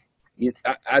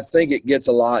 I think it gets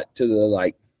a lot to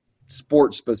the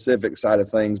sports specific side of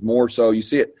things more so. You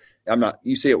see it.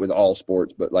 You see it with all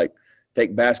sports, but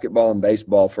take basketball and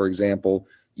baseball, for example.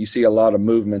 You see a lot of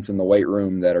movements in the weight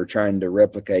room that are trying to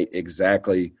replicate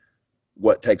exactly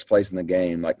what takes place in the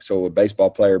game. So a baseball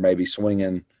player may be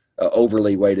swinging an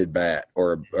overly weighted bat,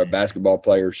 or a basketball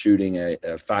player shooting a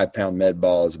 5-pound med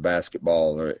ball as a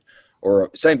basketball, or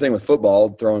same thing with football,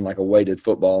 throwing a weighted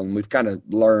football. And we've kind of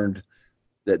learned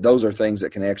that those are things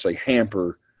that can actually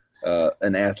hamper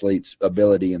an athlete's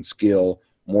ability and skill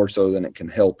more so than it can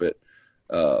help it.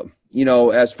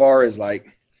 As far as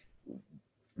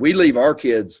we leave our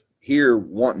kids here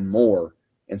wanting more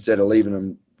instead of leaving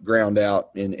them ground out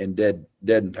and dead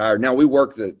and tired. Now we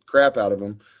work the crap out of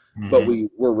them, but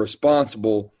we're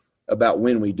responsible about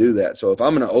when we do that. So if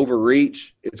I'm going to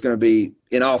overreach, it's going to be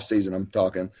in off season. I'm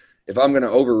talking. If I'm going to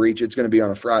overreach, it's going to be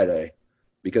on a Friday,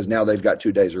 because now they've got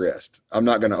 2 days rest. I'm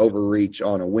not going to overreach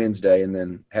on a Wednesday and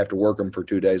then have to work them for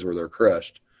 2 days where they're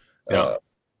crushed. Yeah.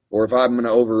 Or if I'm going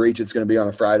to overreach, it's going to be on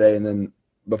a Friday and then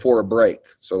before a break.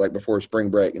 So before a spring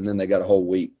break, and then they got a whole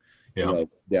week,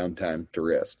 downtime to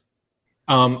rest.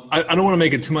 I don't want to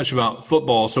make it too much about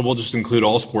football, so we'll just include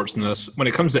all sports in this. When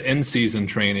it comes to in-season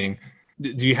training,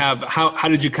 do you have how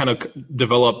did you kind of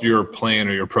develop your plan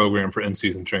or your program for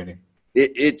in-season training?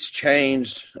 It's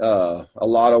changed a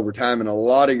lot over time, and a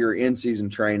lot of your in-season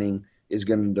training is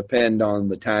going to depend on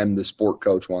the time the sport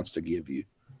coach wants to give you.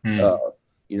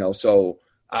 So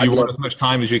do you want as much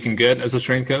time as you can get as a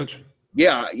strength coach?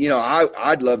 Yeah,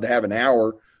 I'd love to have an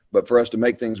hour, but for us to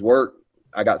make things work,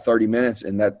 I got 30 minutes,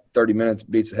 and that 30 minutes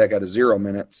beats the heck out of 0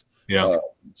 minutes. Yeah.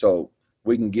 So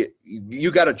we can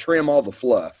you got to trim all the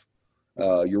fluff.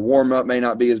 Your warm-up may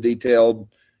not be as detailed.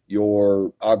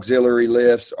 Your auxiliary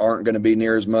lifts aren't going to be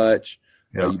near as much.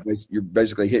 Yeah. You're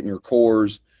basically hitting your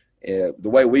cores. The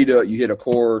way we do it, you hit a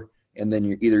core, and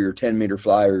then either your 10-meter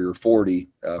fly or your 40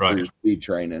 for your speed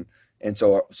training. And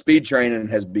so speed training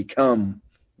has become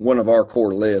one of our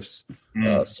core lifts,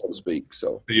 so to speak.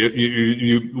 So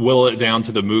you will it down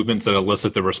to the movements that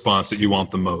elicit the response that you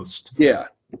want the most. Yeah.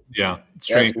 Yeah.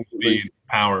 Strength, speed,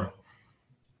 power.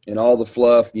 And all the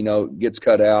fluff, gets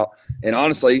cut out. And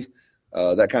honestly,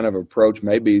 that kind of approach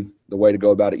may be the way to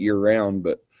go about it year round,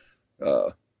 but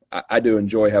I do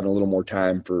enjoy having a little more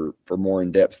time for more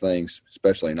in-depth things,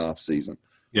 especially in off season.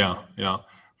 Yeah.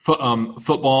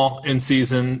 Football in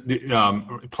season,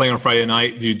 play on Friday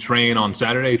night. Do you train on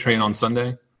Saturday, train on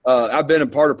Sunday? I've been a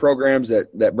part of programs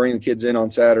that bring the kids in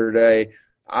on Saturday.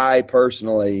 I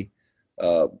personally,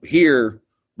 here,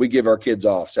 we give our kids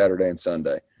off Saturday and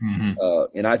Sunday.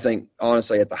 Mm-hmm. And I think,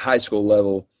 honestly, at the high school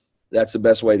level, that's the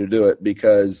best way to do it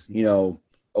because,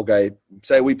 okay,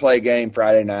 say we play a game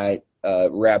Friday night,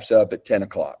 wraps up at 10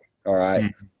 o'clock. All right.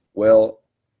 Mm-hmm. Well,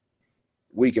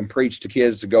 we can preach to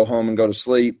kids to go home and go to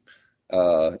sleep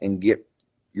and get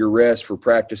your rest for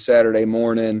practice Saturday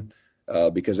morning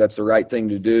because that's the right thing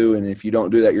to do. And if you don't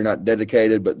do that, you're not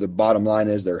dedicated. But the bottom line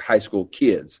is they're high school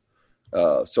kids.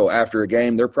 So after a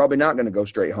game, they're probably not going to go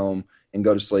straight home and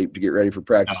go to sleep to get ready for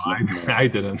practice. No, I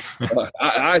didn't.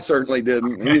 I certainly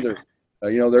didn't either.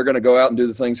 They're going to go out and do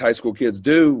the things high school kids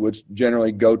do, which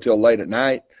generally go till late at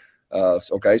night.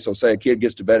 Okay, so say a kid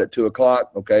gets to bed at 2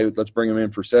 o'clock. Okay, let's bring him in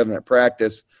for 7 at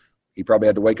practice. He probably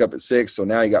had to wake up at 6, so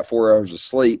now he got 4 hours of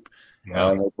sleep.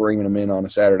 Yeah. We're bringing him in on a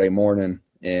Saturday morning,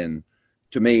 and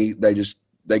to me, they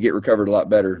get recovered a lot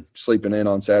better sleeping in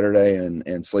on Saturday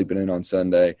and sleeping in on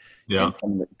Sunday. Yeah,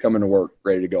 and coming to work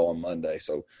ready to go on Monday.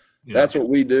 So that's what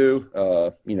we do.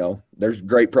 There's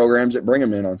great programs that bring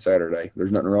them in on Saturday.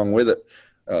 There's nothing wrong with it.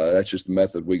 That's just the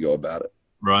method we go about it.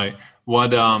 Right.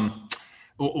 What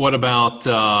about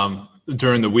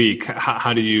during the week?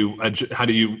 How do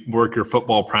you work your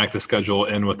football practice schedule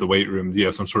in with the weight room? Do you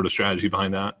have some sort of strategy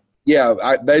behind that? Yeah,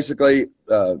 I basically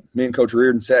me and Coach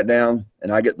Reardon sat down,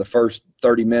 and I get the first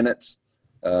 30 minutes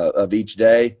of each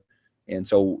day, and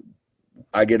so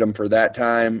I get them for that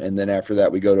time, and then after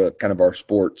that we go to kind of our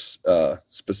sports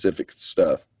specific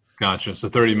stuff. Gotcha. So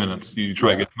 30 minutes. You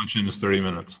try to get as much in as 30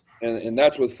 minutes. And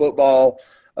that's with football.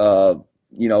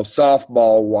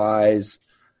 Softball wise.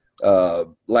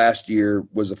 Last year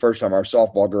was the first time our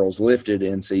softball girls lifted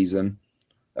in season.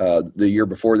 The year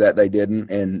before that they didn't,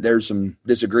 and there's some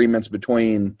disagreements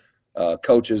between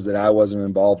coaches that I wasn't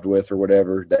involved with or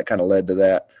whatever that kind of led to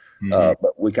that. Mm-hmm.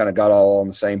 But we kind of got all on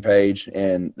the same page,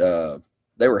 and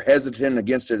they were hesitant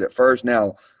against it at first.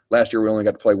 Now, last year we only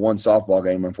got to play one softball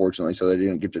game, unfortunately, so they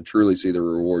didn't get to truly see the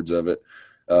rewards of it.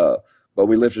 But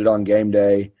we lifted on game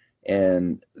day,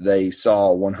 and they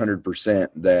saw 100%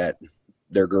 that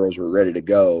their girls were ready to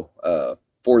go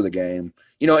for the game.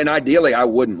 And ideally I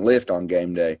wouldn't lift on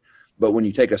game day, but when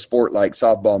you take a sport like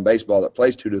softball and baseball that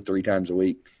plays 2 to 3 times a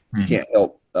week, you can't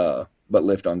help but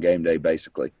lift on game day,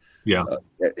 basically. Yeah.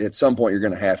 At some point you're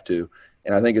going to have to.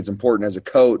 And I think it's important as a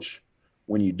coach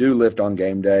when you do lift on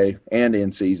game day and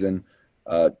in season,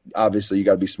 obviously you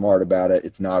got to be smart about it.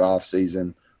 It's not off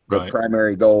season. The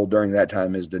primary goal during that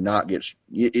time is to not get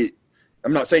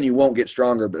I'm not saying you won't get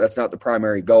stronger, but that's not the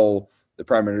primary goal. The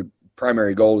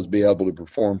primary goal is be able to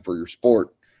perform for your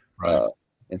sport. Right.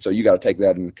 And so you got to take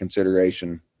that into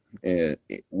consideration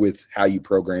with how you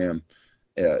program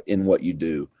in what you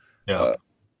do. Yeah.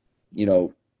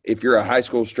 If you're a high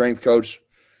school strength coach,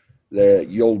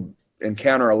 you'll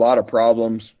encounter a lot of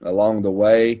problems along the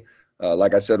way.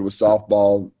 Like I said, with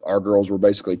softball, our girls were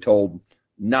basically told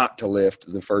not to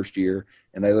lift the first year,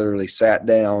 and they literally sat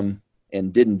down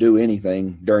and didn't do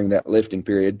anything during that lifting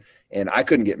period. And I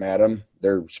couldn't get mad at them.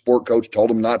 Their sport coach told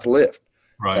them not to lift.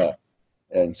 Right.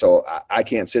 And so I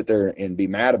can't sit there and be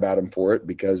mad about them for it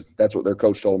because that's what their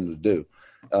coach told them to do.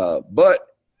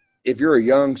 But if you're a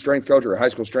young strength coach or a high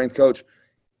school strength coach,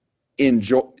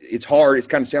 enjoy. It's hard. It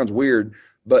kind of sounds weird,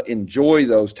 but enjoy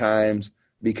those times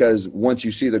because once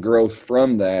you see the growth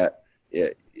from that,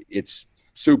 it's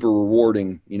super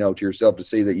rewarding, to yourself to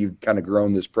see that you've kind of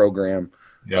grown this program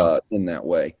in that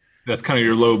way. That's kind of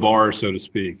your low bar, so to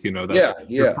speak. That's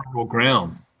your fertile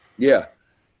ground. Yeah.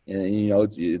 And,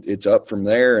 it's up from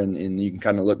there, and you can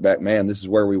kind of look back, man, this is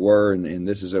where we were, and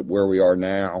this is where we are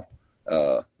now.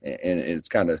 And it's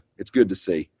good to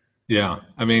see. Yeah.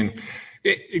 I mean,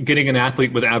 getting an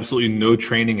athlete with absolutely no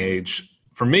training age,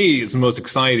 for me, is the most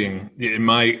exciting in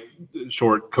my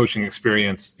short coaching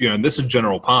experience. And this is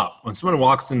general pop. When someone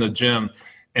walks in the gym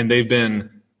and they've been,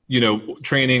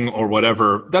 training or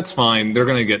whatever, that's fine. They're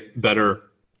going to get better.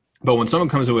 But when someone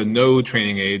comes in with no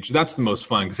training age, that's the most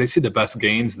fun because they see the best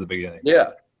gains at the beginning.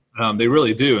 Yeah. They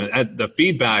really do. And the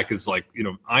feedback is like,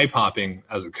 eye-popping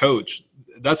as a coach.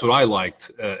 That's what I liked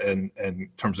in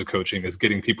terms of coaching, is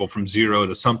getting people from 0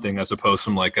 to something as opposed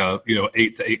from 8 to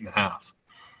 8.5.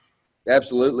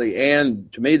 Absolutely. And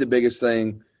to me, the biggest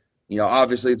thing,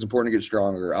 obviously it's important to get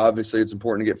stronger. Obviously it's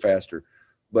important to get faster.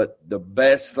 But the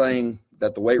best thing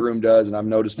that the weight room does, and I've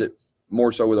noticed it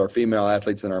more so with our female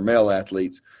athletes than our male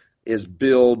athletes, is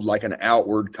build like an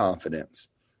outward confidence.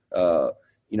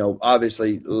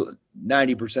 obviously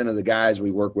 90% of the guys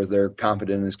we work with, they're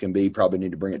competent as can be, probably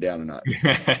need to bring it down a notch.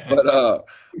 But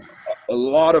a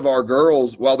lot of our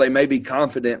girls, while they may be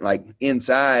confident, like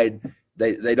inside,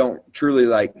 they don't truly,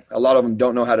 like, a lot of them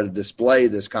don't know how to display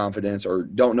this confidence, or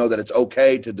don't know that it's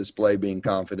okay to display being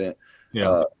confident.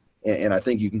 Yeah. And I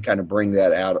think you can kind of bring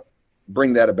that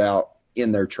about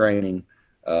in their training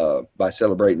by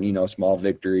celebrating, small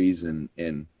victories and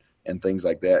things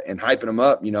like that, and hyping them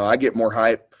up. I get more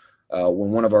hype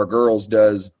when one of our girls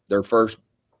does their first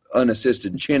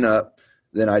unassisted chin up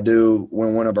than I do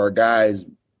when one of our guys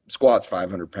squats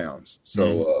 500 pounds.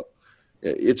 So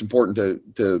it's important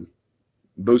to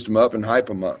boost them up and hype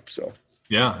them up. So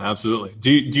yeah, absolutely.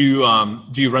 Do you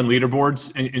run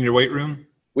leaderboards in your weight room?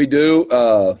 We do.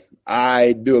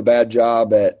 I do a bad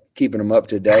job at keeping them up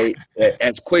to date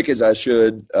as quick as I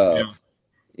should.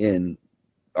 And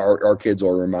our kids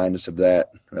will remind us of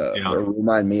that. Or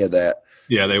remind me of that.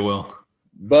 Yeah, they will.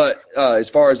 But as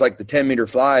far as like the 10-meter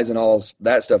flies and all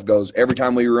that stuff goes, every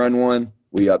time we run one,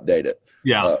 we update it.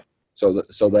 Yeah. So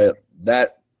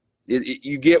that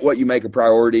you get what you make a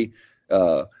priority.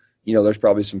 There's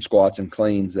probably some squats and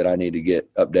cleans that I need to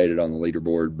get updated on the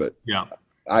leaderboard, but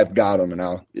I've got them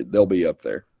and they'll be up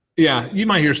there. Yeah. You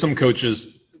might hear some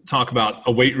coaches talk about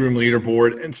a weight room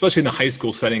leaderboard, and especially in a high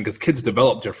school setting, because kids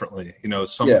develop differently.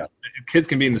 Kids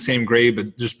can be in the same grade,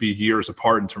 but just be years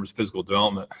apart in terms of physical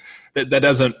development. That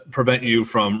doesn't prevent you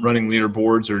from running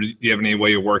leaderboards, or do you have any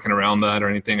way of working around that or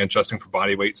anything, adjusting for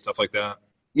body weight, stuff like that?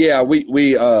 Yeah,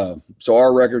 we so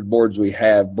our record boards we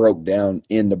have broke down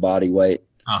into body weight.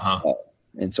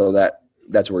 And so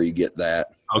that's where you get that.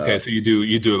 Okay, so you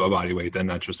do it by body weight then,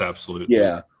 not just absolute.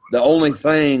 Yeah. The only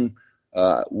thing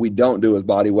we don't do with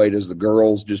body weight is the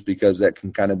girls, just because that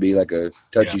can kind of be like a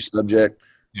touchy subject.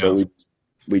 So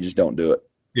we just don't do it.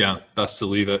 Yeah, best to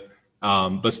leave it.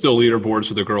 But still leaderboards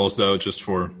for the girls though, just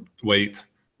for weight.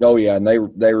 Oh yeah, and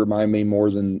they remind me more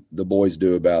than the boys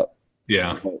do about.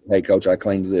 Yeah. Hey coach, I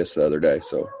cleaned this the other day.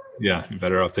 So yeah, you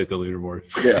better update the leaderboard.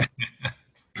 Yeah.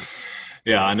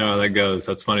 Yeah, I know how that goes.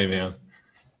 That's funny, man.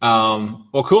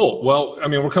 Well, cool. Well, I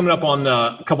mean, we're coming up on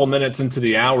a couple minutes into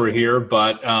the hour here,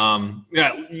 but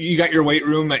you got your weight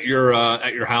room at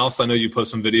your house. I know you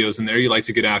post some videos in there. You like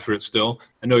to get after it still.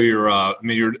 I know you're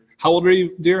how old are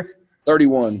you, dear?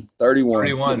 31.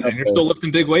 31, and you're still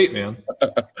lifting big weight, man.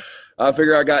 I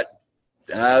figure I got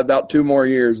about 2 more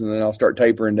years, and then I'll start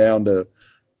tapering down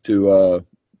to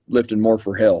lifting more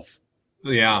for health.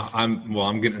 Yeah,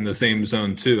 I'm getting in the same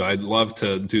zone too. I'd love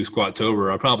to do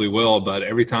Squat-tober. I probably will, but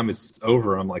every time it's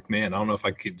over, I'm like, man, I don't know if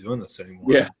I can keep doing this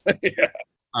anymore.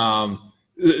 Yeah.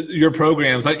 Your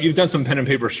programs, you've done some pen and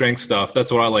paper strength stuff.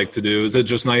 That's what I like to do. Is it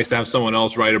just nice to have someone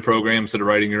else write a program instead of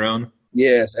writing your own?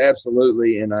 Yes,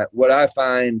 absolutely. And what I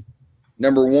find,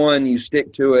 number one, you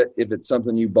stick to it if it's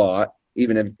something you bought,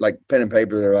 even if like pen and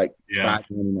paper, they're like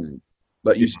 $5.99.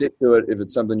 But you stick to it if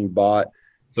it's something you bought.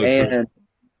 So true.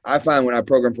 I find when I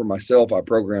program for myself, I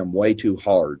program way too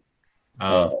hard.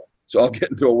 So I'll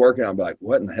get into a workout and be like,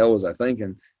 what in the hell was I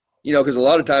thinking? Because a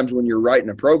lot of times when you're writing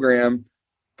a program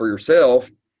for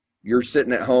yourself, you're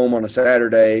sitting at home on a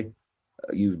Saturday,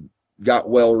 you've got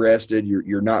well rested,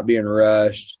 you're not being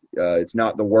rushed, it's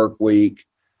not the work week.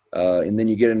 And then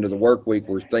you get into the work week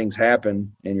where things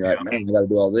happen and you're like, man, I got to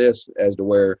do all this, as to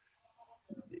where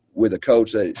with a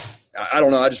coach that I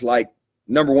don't know, I just like,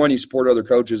 number one, you support other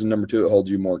coaches, and number two, it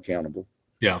holds you more accountable.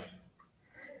 Yeah.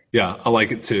 Yeah, I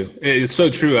like it too. It's so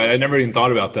true. I never even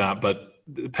thought about that, but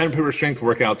the pen and paper strength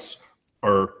workouts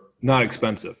are not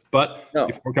expensive. But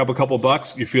if you work up a couple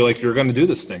bucks, you feel like you're going to do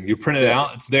this thing. You print it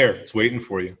out, it's there, it's waiting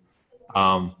for you.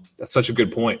 That's such a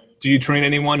good point. Do you train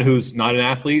anyone who's not an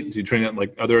athlete? Do you train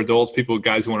like other adults, people,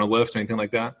 guys who want to lift, anything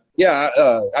like that? Yeah,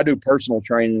 I do personal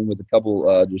training with a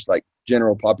couple just like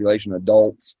general population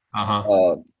adults.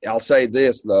 I'll say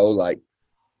this though, like,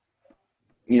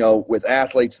 with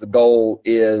athletes, the goal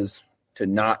is to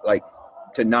not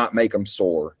make them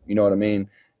sore. You know what I mean?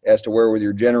 As to where with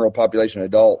your general population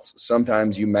adults,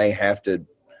 sometimes you may have to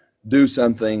do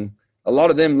something. A lot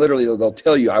of them literally they'll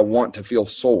tell you, I want to feel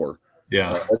sore.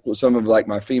 Yeah, that's what some of like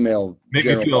my female make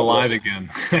me feel alive again.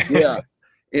 Yeah.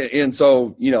 And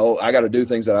so, I got to do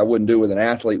things that I wouldn't do with an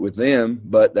athlete with them,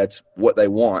 but that's what they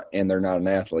want, and they're not an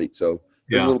athlete. So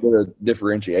there's a little bit of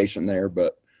differentiation there.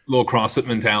 But a little CrossFit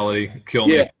mentality, kill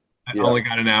me. I only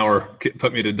got an hour,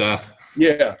 put me to death.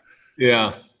 Yeah.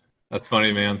 Yeah. That's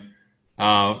funny, man.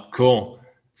 Cool.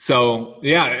 So,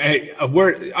 hey,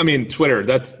 Twitter,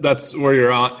 that's where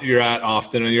you're at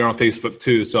often, and you're on Facebook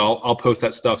too. So I'll post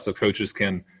that stuff so coaches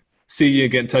can see you,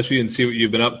 get in touch with you, and see what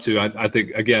you've been up to. I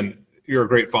think, again, you're a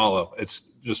great follow. It's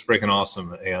just freaking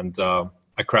awesome. And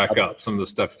I I crack up. Some of the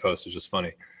stuff you post is just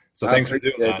funny. So thanks for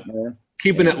doing that. Man.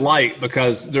 Keeping it light,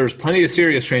 because there's plenty of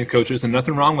serious strength coaches and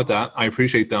nothing wrong with that. I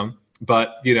appreciate them.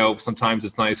 But, sometimes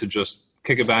it's nice to just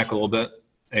kick it back a little bit,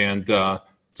 and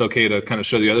it's okay to kind of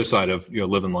show the other side of,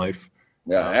 living life.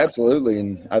 Yeah, absolutely.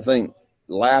 And I think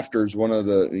laughter is one of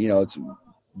the, it's a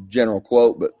general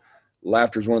quote, but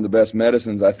laughter is one of the best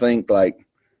medicines. I think, like,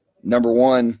 number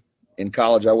one, in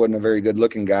college, I wasn't a very good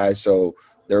looking guy. So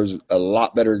there was a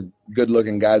lot better good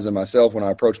looking guys than myself when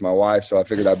I approached my wife. So I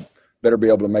figured I better be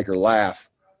able to make her laugh.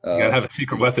 You got to have a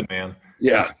secret weapon, man.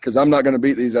 Yeah, because I'm not going to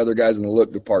beat these other guys in the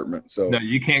look department. So no,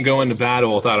 you can't go into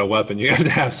battle without a weapon. You have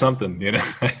to have something,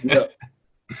 Yeah.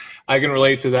 I can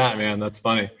relate to that, man. That's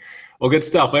funny. Well, good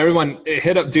stuff. Everyone,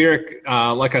 hit up Derek.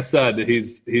 Like I said,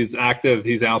 he's active.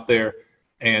 He's out there,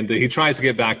 and he tries to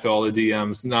get back to all the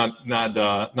DMs.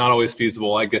 Not always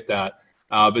feasible. I get that.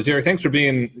 But Derek, thanks for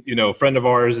being a friend of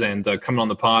ours and coming on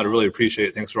the pod. I really appreciate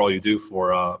it. Thanks for all you do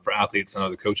for athletes and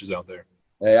other coaches out there.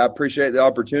 Hey, I appreciate the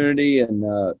opportunity, and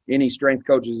any strength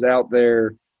coaches out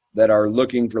there that are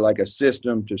looking for like a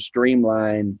system to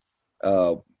streamline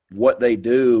what they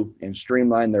do and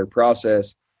streamline their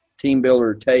process. Team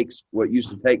Builder takes what used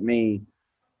to take me.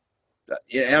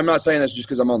 And I'm not saying this just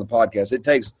because I'm on the podcast. It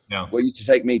takes what used to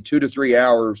take me 2 to 3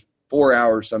 hours, 4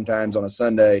 hours sometimes on a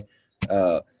Sunday,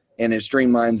 and it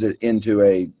streamlines it into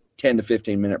a 10 to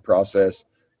 15-minute process,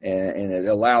 and it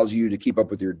allows you to keep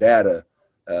up with your data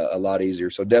a lot easier.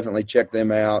 So definitely check them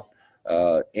out.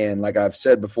 And like I've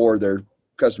said before, their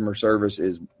customer service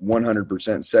is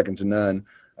 100% second to none.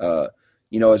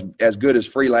 As good as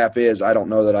FreeLap is, I don't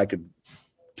know that I could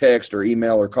text or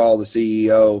email or call the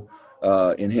CEO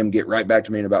and him get right back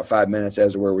to me in about 5 minutes,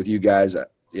 as to where with you guys,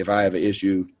 if I have an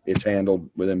issue, it's handled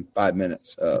within 5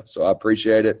 minutes. So I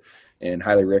appreciate it and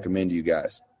highly recommend you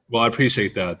guys. Well, I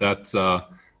appreciate that.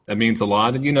 That means a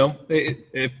lot. And,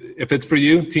 if it's for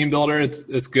you, Team Builder,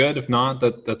 it's good. If not,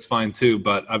 that's fine too.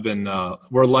 But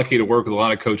we're lucky to work with a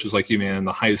lot of coaches like you, man, in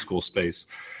the high school space.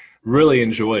 Really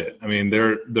enjoy it. I mean,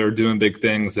 they're doing big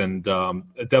things, and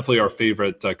definitely our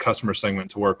favorite customer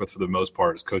segment to work with for the most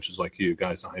part is coaches like you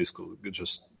guys in high school. It's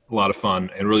just a lot of fun,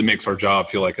 and really makes our job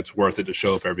feel like it's worth it to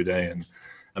show up every day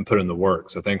and put in the work.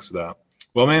 So thanks for that.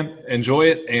 Well, man, enjoy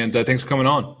it, and thanks for coming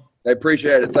on. I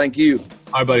appreciate it. Thank you.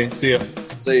 All right, buddy. See ya.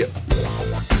 See ya.